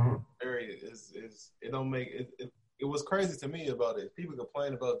 Yeah. It don't make it. It was crazy to me about it. People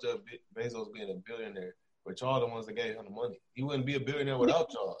complain about Jeff Bezos being a billionaire, but y'all the ones that gave him the money. He wouldn't be a billionaire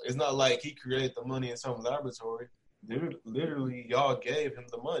without y'all. It's not like he created the money in some laboratory. Literally, y'all gave him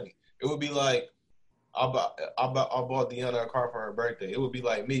the money. It would be like, I bought Deanna a car for her birthday. It would be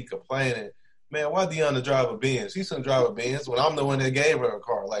like me complaining, man, why Deanna drive a Benz? She shouldn't drive a Benz when I'm the one that gave her a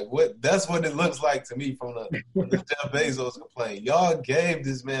car. Like, what? That's what it looks like to me from the Jeff Bezos complaint. Y'all gave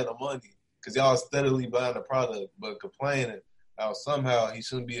this man the money because y'all steadily buying the product, but complaining how somehow he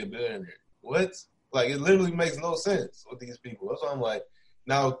shouldn't be a billionaire. What? Like, it literally makes no sense with these people. That's why I'm like,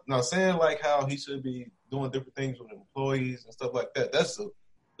 now saying like how he should be doing different things with employees and stuff like that, that's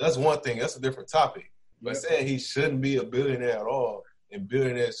one thing. That's a different topic. But saying he shouldn't be a billionaire at all and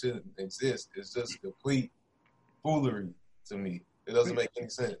billionaires shouldn't exist is just complete foolery to me. It doesn't make any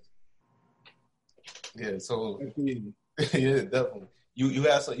sense. Yeah, so yeah, definitely. You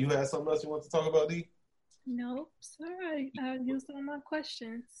had something else you want to talk about, D? Nope, sorry. I used all my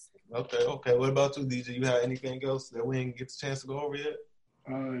questions. Okay. What about you, DJ? You have anything else that we didn't get the chance to go over yet?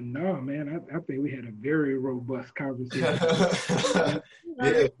 No, man. I think we had a very robust conversation.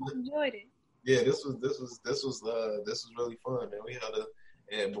 I enjoyed it. Yeah, this was really fun, man.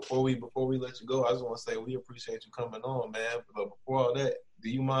 And before we let you go, I just want to say we appreciate you coming on, man. But before all that, do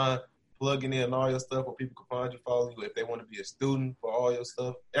you mind plugging in all your stuff where people can find you, follow you, if they want to be a student for all your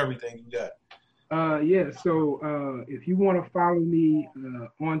stuff, everything you got? So if you want to follow me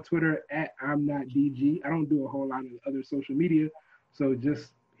on Twitter at I'm Not DG, I don't do a whole lot of other social media, so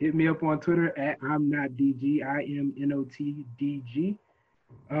just hit me up on Twitter at I'm Not DG, IMNOTDG.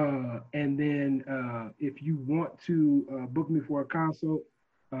 And then if you want to book me for a consult,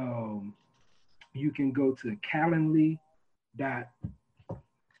 you can go to Calendly.com.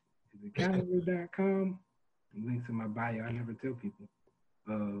 Links in my bio. I never tell people.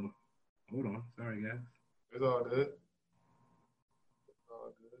 Hold on. Sorry, guys. It's all good.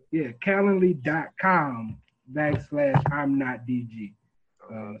 Yeah, Calendly.com /I'm Not DG.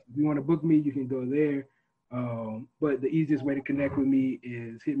 If you want to book me, you can go there. But the easiest way to connect with me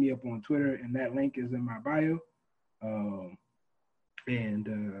is hit me up on Twitter, and that link is in my bio.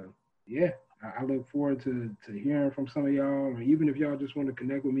 I look forward to hearing from some of y'all, or even if y'all just want to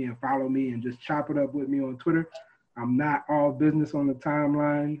connect with me and follow me and just chop it up with me on Twitter. I'm not all business on the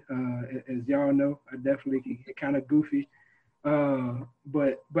timeline, as y'all know. I definitely can get kind of goofy,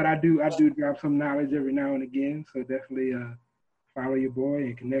 but I do drop some knowledge every now and again. So definitely follow your boy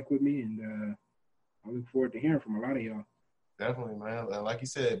and connect with me, and I look forward to hearing from a lot of y'all. Definitely, man. And like you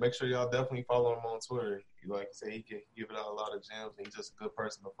said, make sure y'all definitely follow him on Twitter. Like you said, he can give it out a lot of gems, and he's just a good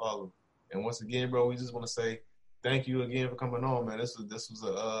person to follow. And once again, bro, we just want to say thank you again for coming on, man. This was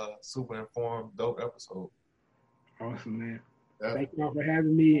a super informed, dope episode. Awesome, man. Yeah. Thank y'all for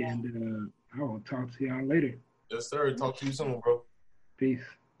having me, and I will talk to y'all later. Yes, sir. Talk to you soon, bro. Peace.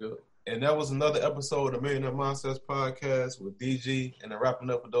 Good. And that was another episode of the Millionaire Mindsets Podcast with DG. And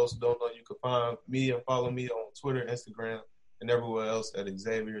wrapping up, for those who don't know, you can find me and follow me on Twitter, Instagram, and everywhere else at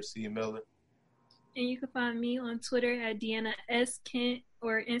Xavier C. Miller. And you can find me on Twitter at Deanna S. Kent,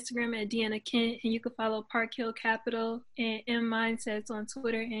 or Instagram at Deanna Kent, and you can follow Park Hill Capital and M Mindsets on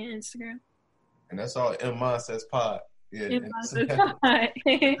Twitter and Instagram. And that's all M Mindsets Pod. Yeah, M Mindsets Pod.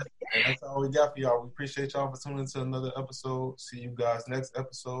 And that's all we got for y'all. We appreciate y'all for tuning into another episode. See you guys next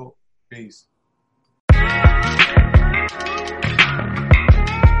episode. Peace.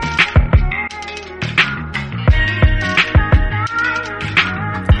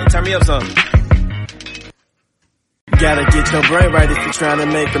 Turn me up some. Gotta get your brain right if you're trying to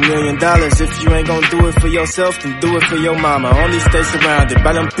make $1 million. If you ain't gonna do it for yourself, then do it for your mama. Only stay surrounded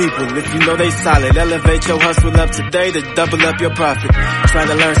by them people if you know they solid. Elevate your hustle up today to double up your profit. Trying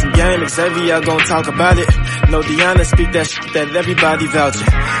to learn some game, Xavier gonna talk about it. No Deanna, speak that shit that everybody vouching.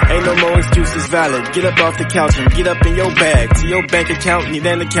 Ain't no more excuses valid. Get up off the couch and get up in your bag. To your bank account, need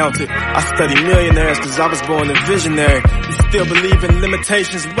an accountant. I study millionaires cause I was born a visionary. You still believe in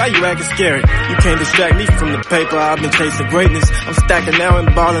limitations, why you acting scary? You can't distract me from the paper, I've been chasing greatness. I'm stacking now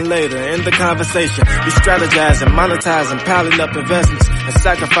and balling later. In the conversation, we strategizing, monetizing, piling up investments, and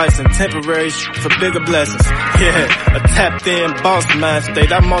sacrificing temporary shit for bigger blessings. Yeah, a tapped in boss mind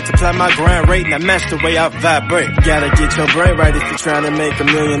state. I multiply my grind rate and I match the way I vibrate. Gotta get your brain right if you're trying to make $1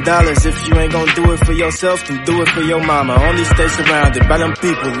 million. If you ain't gonna do it for yourself, then do it for your mama. Only stay surrounded by them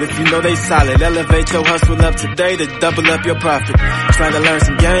people if you know they solid. Elevate your hustle up today to double up your profit. Trying to learn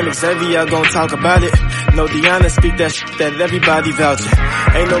some game, Xavier gonna talk about it. No Deanna, speak that shit that everybody vouching.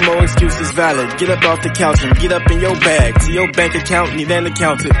 Ain't no more excuses valid. Get up off the couch and get up in your bag. To your bank account, need an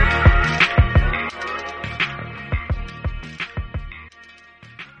accountant.